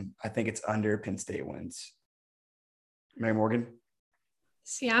with them. I think it's under. Penn State wins. Mary Morgan?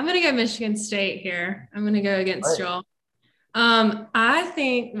 See, I'm going to go Michigan State here. I'm going to go against Right. y'all. I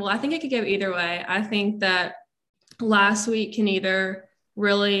think it could go either way. I think that last week can either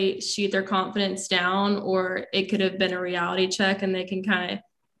really shoot their confidence down, or it could have been a reality check and they can kind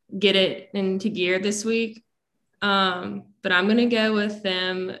of get it into gear this week. But I'm going to go with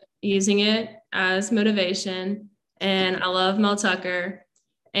them using it as motivation. And I love Mel Tucker.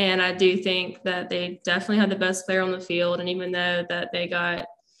 And I do think that they definitely had the best player on the field. And even though that they got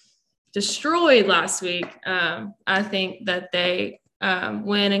destroyed last week, I think that they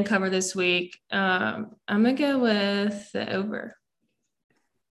win and cover this week. I'm going to go with the over.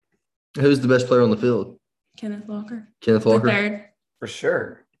 Who's the best player on the field? Kenneth Walker. Kenneth Walker? The third. For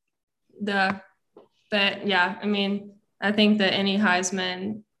sure. But yeah, I mean, I think that any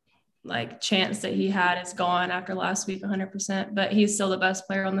Heisman chance that he had is gone after last week 100%, but he's still the best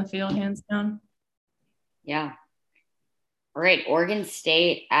player on the field, hands down. Yeah. All right, Oregon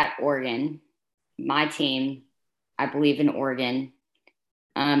State at Oregon. My team, I believe in Oregon.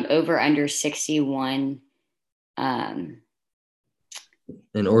 Over under 61. And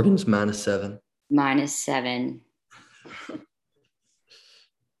Oregon's -7. -7.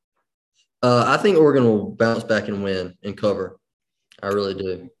 I think Oregon will bounce back and win and cover. I really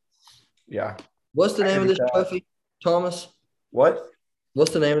do. Yeah. What's the name of this trophy, Thomas? What?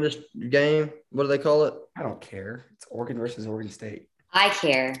 What's the name of this game? What do they call it? I don't care. It's Oregon versus Oregon State. I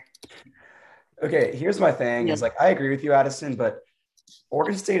care. Okay, here's my thing. Is I agree with you, Addison, but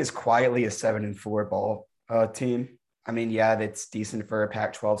Oregon State is quietly a 7-4 ball team. I mean, yeah, that's decent for a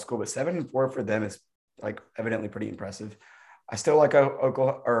Pac-12 school, but 7-4 for them is evidently pretty impressive. I still like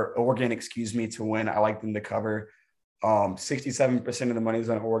Oregon, to win. I like them to cover. 67% of the money is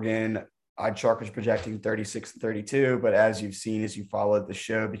on Oregon. OddsShark is projecting 36-32, but as you've seen, as you followed the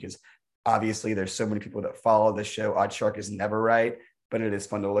show, because obviously there's so many people that follow the show, OddsShark is never right, but it is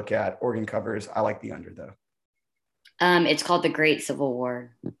fun to look at. Oregon covers. I like the under though. It's called the Great Civil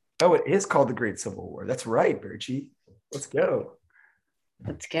War. Oh, it is called the Great Civil War. That's right, Birchie. Let's go.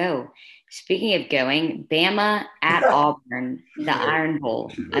 Let's go. Speaking of going, Bama at Auburn, the Iron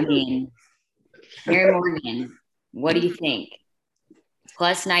Bowl. I mean, Mary Morgan, what do you think?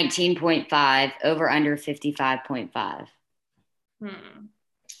 Plus 19.5, over under 55.5.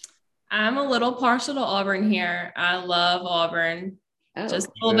 I'm a little partial to Auburn here. I love Auburn. Just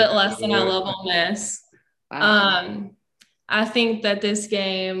a little bit less than I love Ole Miss. Wow. I think that this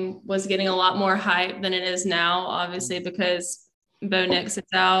game was getting a lot more hype than it is now, obviously, because Bo Nix is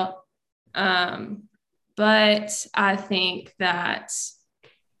out. But I think that,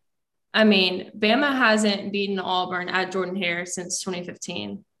 Bama hasn't beaten Auburn at Jordan-Hare since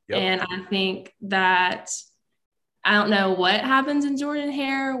 2015. Yep. And I think that I don't know what happens in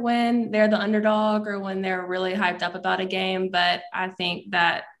Jordan-Hare when they're the underdog or when they're really hyped up about a game, but I think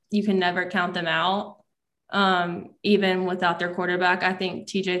that you can never count them out, even without their quarterback. I think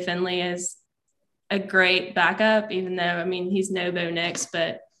TJ Finley is a great backup, even though, he's no Bo Nix,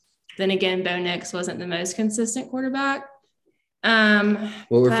 but then again, Bo Nix wasn't the most consistent quarterback. What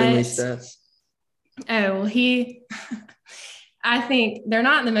were Finley's stats? Oh, well, I think they're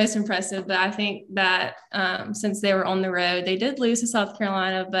not the most impressive, but I think that since they were on the road, they did lose to South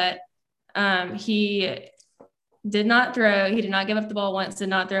Carolina, but he did not throw. He did not give up the ball once, did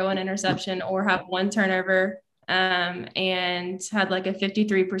not throw an interception or have one turnover, and had a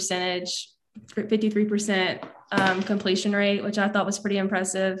 53% completion rate, which I thought was pretty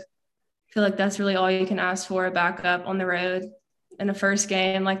impressive. I feel like that's really all you can ask for, a backup on the road in a first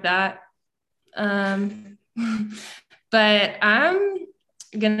game like that. But I'm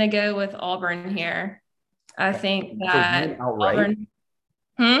going to go with Auburn here. I think that Auburn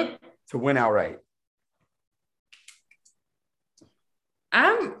to win outright.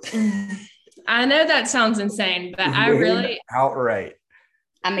 I know that sounds insane, but I really outright.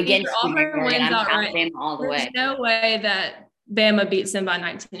 I'm against Auburn wins outright. Bama all the way. There's no way that Bama beats them by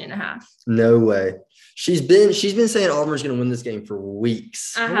 19.5. No way. She's been saying Auburn's going to win this game for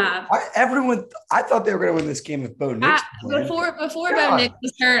weeks. I have. I thought they were going to win this game with Bo Nix. Before Bo Nix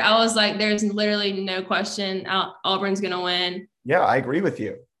was hurt, I was like, there's literally no question Auburn's going to win. Yeah, I agree with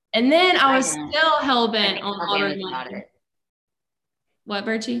you. And then I was still hell-bent on Auburn winning. What,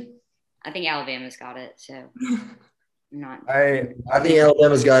 Birchie? I think Alabama's got it, so not. I think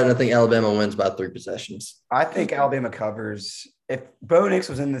Alabama's got it, and I think Alabama wins by 3 possessions. I think Alabama covers. If Bo Nix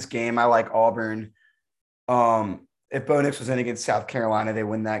was in this game, I like Auburn. If Bo Nix was in against South Carolina, they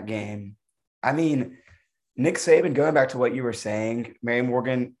win that game. Nick Saban, going back to what you were saying, Mary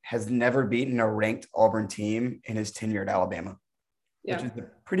Morgan has never beaten a ranked Auburn team in his tenure at Alabama, which is a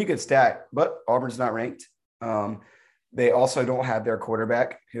pretty good stat, but Auburn's not ranked. They also don't have their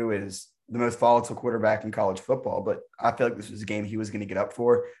quarterback, who is the most volatile quarterback in college football. But I feel like this was a game he was going to get up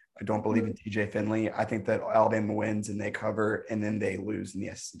for. I don't believe in TJ Finley. I think that Alabama wins and they cover, and then they lose in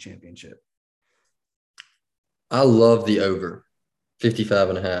the SEC championship. I love the over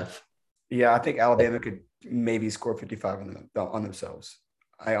 55.5. Yeah, I think Alabama could maybe score 55 on themselves.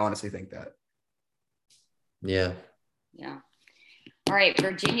 I honestly think that. Yeah. Yeah. All right.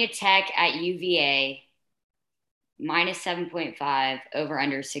 Virginia Tech at UVA, minus 7.5, over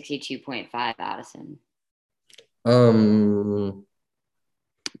under 62.5, Addison.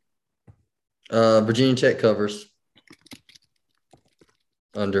 Virginia Tech covers.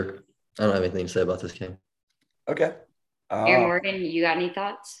 Under. I don't have anything to say about this game. Okay. Aaron Morgan, you got any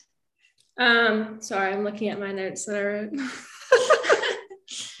thoughts? Sorry, I'm looking at my notes that I wrote.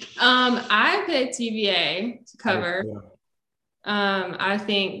 I picked UVA to cover. I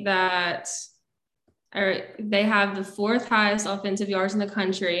think that they have the 4th highest offensive yards in the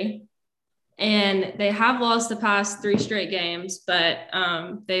country, and they have lost the past 3 straight games, but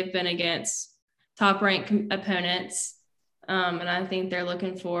they've been against top-ranked opponents, and I think they're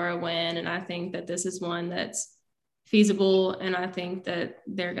looking for a win, and I think that this is one that's feasible, and I think that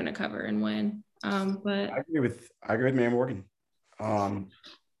they're going to cover and win. But I agree with Aaron Morgan.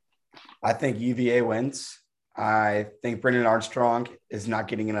 I think UVA wins. I think Brendan Armstrong is not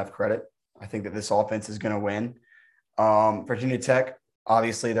getting enough credit. I think that this offense is going to win. Virginia Tech,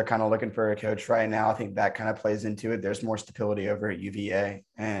 obviously, they're kind of looking for a coach right now. I think that kind of plays into it. There's more stability over at UVA,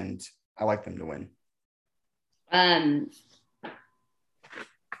 and I like them to win.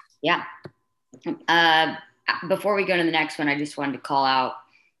 Yeah. Before we go to the next one, I just wanted to call out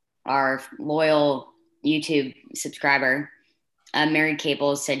our loyal YouTube subscriber. Mary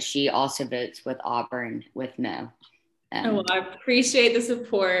Cable said she also votes with Auburn with Mo. well, I appreciate the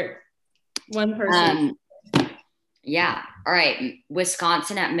support. One person. Yeah. All right.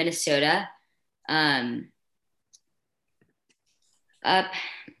 Wisconsin at Minnesota. Up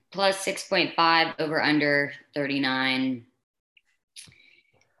plus 6.5, over under 39.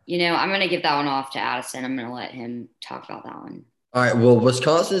 I'm going to give that one off to Addison. I'm going to let him talk about that one. All right. Well,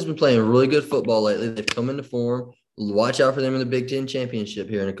 Wisconsin has been playing really good football lately. They've come into form. Watch out for them in the Big Ten championship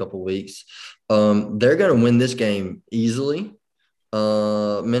here in a couple of weeks. They're going to win this game easily.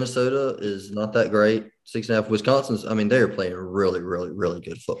 Minnesota is not that great. 6.5. Wisconsin's, they are playing really, really, really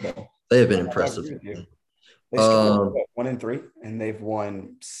good football. They have been impressive. They started 1-3, and they've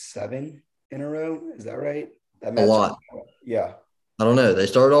won 7 in a row. Is that right? A lot. Yeah. I don't know. They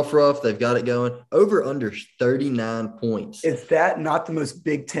started off rough. They've got it going. Over under 39 points. Is that not the most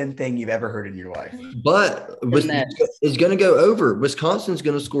Big Ten thing you've ever heard in your life? But it's going to go over. Wisconsin's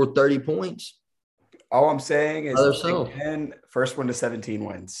going to score 30 points. All I'm saying is Big Ten, first one to 17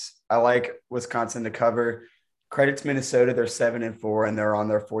 wins. I like Wisconsin to cover. Credit to Minnesota. They're 7-4, and they're on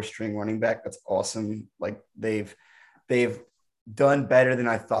their 4th-string running back. That's awesome. Like they've done better than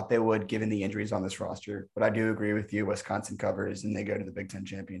I thought they would given the injuries on this roster. But I do agree with you. Wisconsin covers, and they go to the Big Ten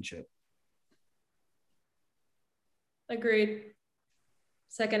championship. Agreed.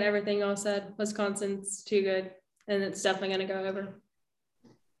 Second everything y'all said. Wisconsin's too good, and it's definitely going to go over.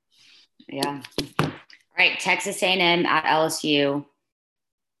 Yeah. All right, Texas A&M at LSU.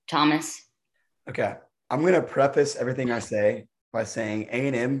 Thomas? Okay. I'm going to preface everything I say by saying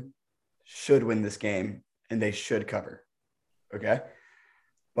A&M should win this game, and they should cover. Okay.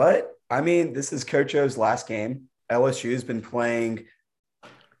 But, this is Coach O's last game. LSU has been playing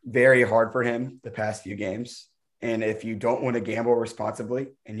very hard for him the past few games. And if you don't want to gamble responsibly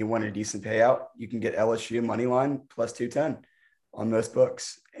and you want a decent payout, you can get LSU money line plus 210 on most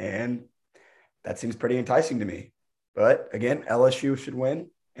books. And that seems pretty enticing to me. But, again, LSU should win,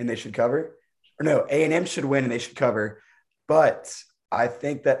 and they should cover. Or no, A&M should win, and they should cover. But I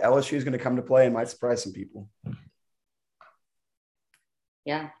think that LSU is going to come to play and might surprise some people.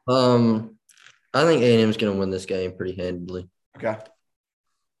 Yeah. I think A&M is going to win this game pretty handily. Okay.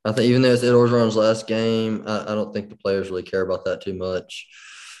 I think even though it's Ed Orgeron's last game, I don't think the players really care about that too much.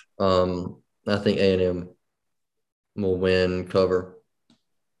 I think A&M will win, cover.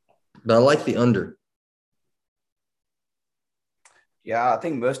 But I like the under. Yeah, I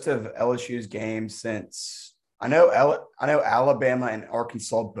think most of LSU's games since I know Alabama and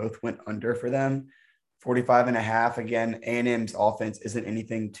Arkansas both went under for them. 45.5. Again, A&M's offense isn't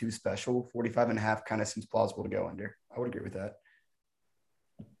anything too special. 45.5 kind of seems plausible to go under. I would agree with that.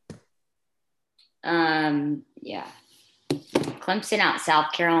 Yeah. Clemson out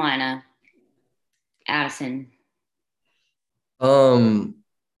South Carolina. Addison. So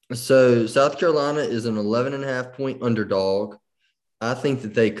South Carolina is an 11.5 point underdog. I think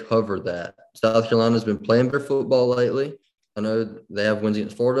that they cover that. South Carolina's been playing better football lately. I know they have wins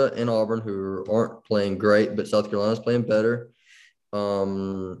against Florida and Auburn, who aren't playing great, but South Carolina's playing better.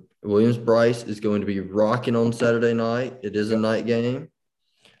 Williams-Brice is going to be rocking on Saturday night. It is a night game.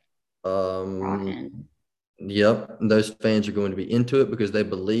 Rocking. Yep, those fans are going to be into it because they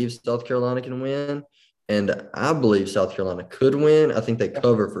believe South Carolina can win, and I believe South Carolina could win. I think they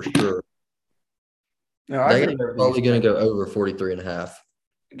cover for sure. No, They're probably going to go over 43.5.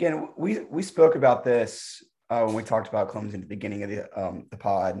 Again, we spoke about this when we talked about Clemson at the beginning of the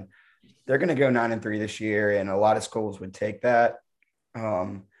pod. They're going to go 9-3 this year, and a lot of schools would take that.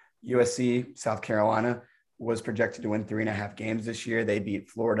 USC, South Carolina, was projected to win 3.5 games this year. They beat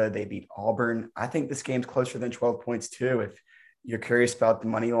Florida. They beat Auburn. I think this game's closer than 12 points too. If you're curious about the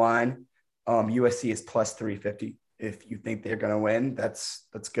money line, USC is plus 350. If you think they're going to win, that's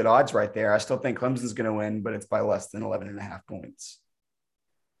good odds right there. I still think Clemson's going to win, but it's by less than 11.5 points.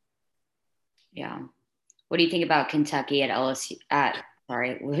 Yeah. What do you think about Kentucky at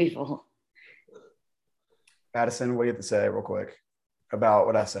Louisville? Addison, what do you have to say real quick about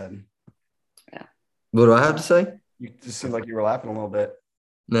what I said? Yeah. What do I have to say? You just seemed like you were laughing a little bit.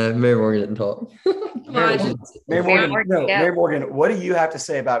 No, Mary Morgan didn't talk. Mary Morgan, what do you have to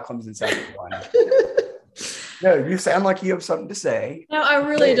say about Clemson, South Carolina? No, you sound like you have something to say. No, I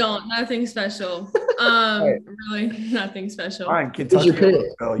really don't. Nothing special. Really nothing special. Fine, Kentucky. Who's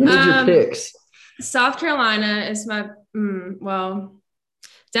your picks? South Carolina is my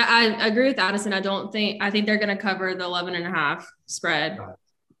I agree with Addison. I think they're going to cover the 11.5 spread.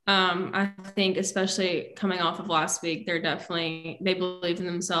 I think especially coming off of last week, they believe in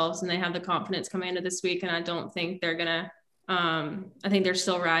themselves and they have the confidence coming into this week. And I don't think they're going to, I think they're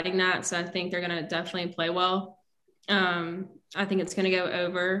still riding that. So I think they're going to definitely play well. I think it's going to go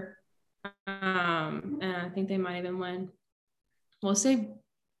over. And I think they might even win. We'll see.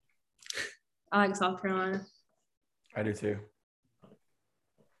 I like South Carolina. I do too.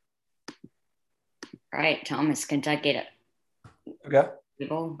 All right, Thomas, Kentucky. Okay.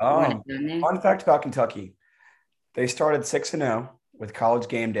 Fun fact about Kentucky. They started 6-0 with College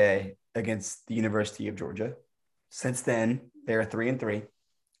game day against the University of Georgia. Since then, they're 3-3.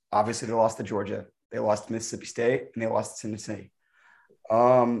 Obviously, they lost to Georgia. They lost to Mississippi State, and they lost to Tennessee.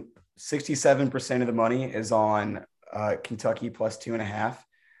 67% of the money is on Kentucky plus 2.5.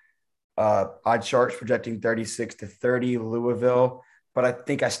 Odd Sharks projecting 36-30 Louisville, but I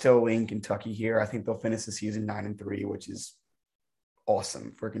think I still lean Kentucky here. I think they'll finish the season 9-3, which is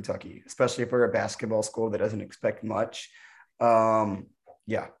awesome for Kentucky, especially for a basketball school that doesn't expect much.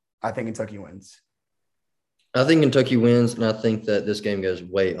 Yeah, I think Kentucky wins. I think Kentucky wins, and I think that this game goes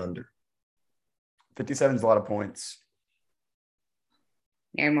way under. 57 is a lot of points.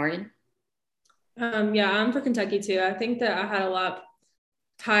 Mary Morgan? Yeah, I'm for Kentucky too. I think that I had a lot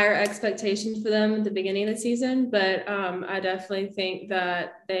higher expectations for them at the beginning of the season, but I definitely think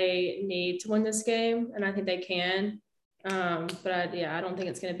that they need to win this game, and I think they can. But I don't think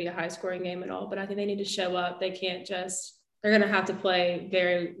it's going to be a high-scoring game at all, but I think they need to show up. They're going to have to play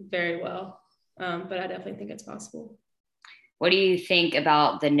very, very well, but I definitely think it's possible. What do you think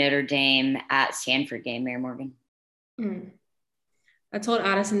about the Notre Dame at Stanford game, Mary Morgan? I told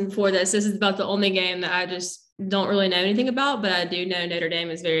Addison before this is about the only game that I just don't really know anything about, but I do know Notre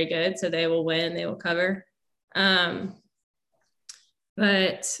Dame is very good, so they will win, they will cover. But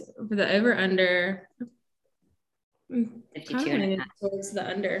for the over-under, 52.5 towards the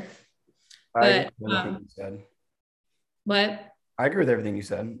under. What? I agree with everything you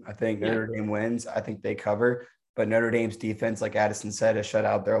said. I think Notre Dame wins. I think they cover. But Notre Dame's defense, like Addison said, has shut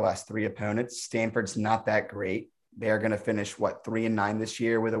out their last 3 opponents. Stanford's not that great. They are going to finish, 3-9 this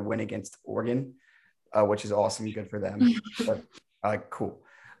year with a win against Oregon, which is awesome. Good for them. But, cool.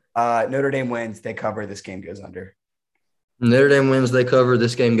 Notre Dame wins. They cover. This game goes under. Notre Dame wins. They cover.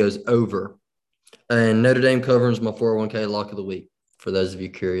 This game goes over. And Notre Dame covers my 401k lock of the week, for those of you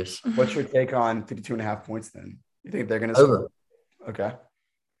curious. What's your take on 52.5 points then? You think they're going to over? Okay.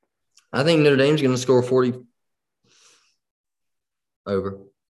 I think Notre Dame's going to score 40. Over.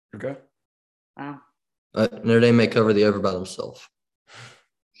 Okay. Wow. Notre Dame may cover the over by themselves.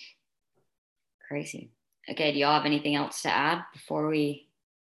 Crazy. Okay, do y'all have anything else to add before we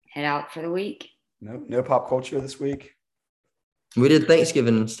head out for the week? No pop culture this week. We did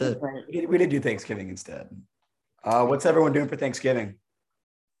Thanksgiving instead. We did do Thanksgiving instead. What's everyone doing for Thanksgiving?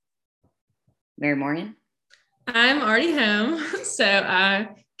 Mary Morgan? I'm already home. So I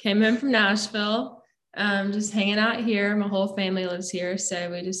came home from Nashville. Just hanging out here. My whole family lives here, so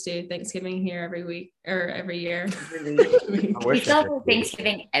we just do Thanksgiving here every week or every year. We celebrate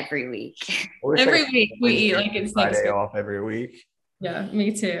Thanksgiving every week. Every week we eat like it's Friday Thanksgiving. off every week. Yeah,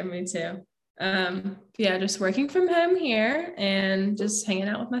 me too. Me too. Yeah, just working from home here and just hanging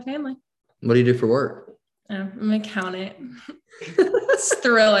out with my family. What do you do for work? I'm an accountant. It's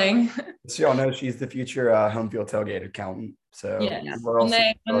thrilling. So y'all know she's the future home field tailgate accountant. So Yes. we're all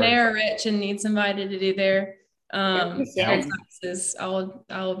When they are rich and need somebody to do their Yeah. taxes, I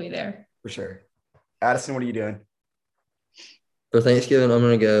will be there. for sure. Addison, what are you doing? For Thanksgiving, I'm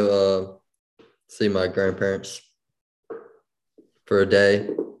gonna go see my grandparents for a day,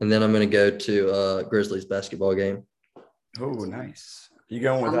 and then I'm gonna go to Grizzlies basketball game. Oh, nice. You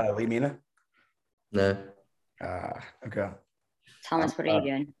going with Lee Mina? No. Okay. Thomas, what are you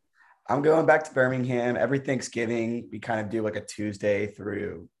doing? I'm going back to Birmingham. Every Thanksgiving, we kind of do like a Tuesday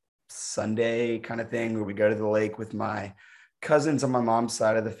through Sunday kind of thing where we go to the lake with my cousins on my mom's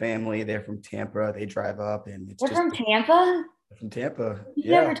side of the family. They're from Tampa. They drive up and it's We're from Tampa? From Tampa.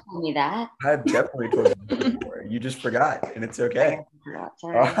 You never told me that. I've definitely told you before. You just forgot, and it's okay.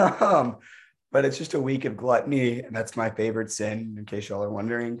 Sorry. But it's just a week of gluttony, and that's my favorite sin, in case y'all are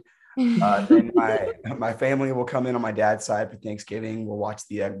wondering. Then my family will come in on my dad's side for Thanksgiving. We'll watch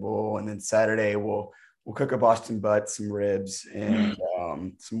the Egg Bowl, and then Saturday we'll cook a Boston butt, some ribs, and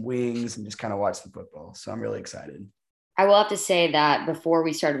some wings, and just kind of watch the football. So I'm really excited. I will have to say that before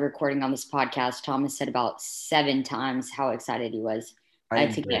we started recording on this podcast, Thomas said about 7 times how excited he was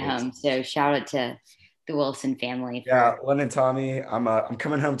to get home. So shout out to the Wilson family. Yeah, Len and Tommy, I'm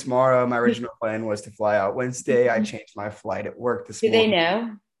coming home tomorrow. My original plan was to fly out Wednesday. I changed my flight at work this morning. Do they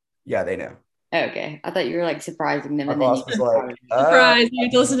know? Yeah, they know. Okay. I thought you were like surprising them. My boss was like, surprise, you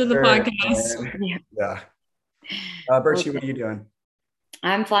need to listen to the podcast. Yeah. Bertie, what are you doing?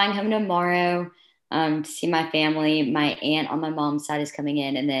 I'm flying home tomorrow to see my family. My aunt on my mom's side is coming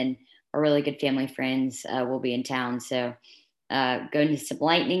in, and then our really good family friends will be in town. So going to some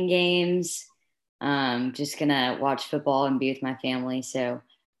Lightning games. Just gonna watch football and be with my family. So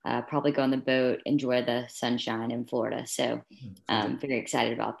probably go on the boat, enjoy the sunshine in Florida. So very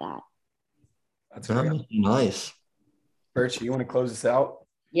excited about that. That's great. Nice. Bertie, you want to close us out?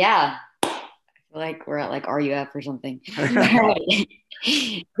 Yeah. Like we're at like RUF or something. All right.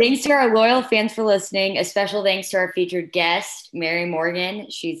 Thanks to our loyal fans for listening. A special thanks to our featured guest, Mary Morgan.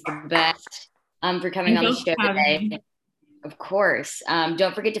 She's the best for coming on the show today. Of course.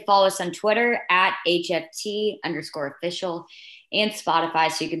 Don't forget to follow us on Twitter at HFT_official and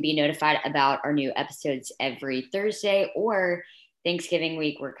Spotify so you can be notified about our new episodes every Thursday or Thanksgiving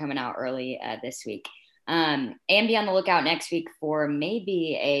week. We're coming out early this week. And be on the lookout next week for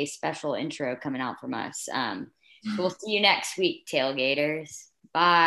maybe a special intro coming out from us. We'll see you next week, tailgaters. Bye.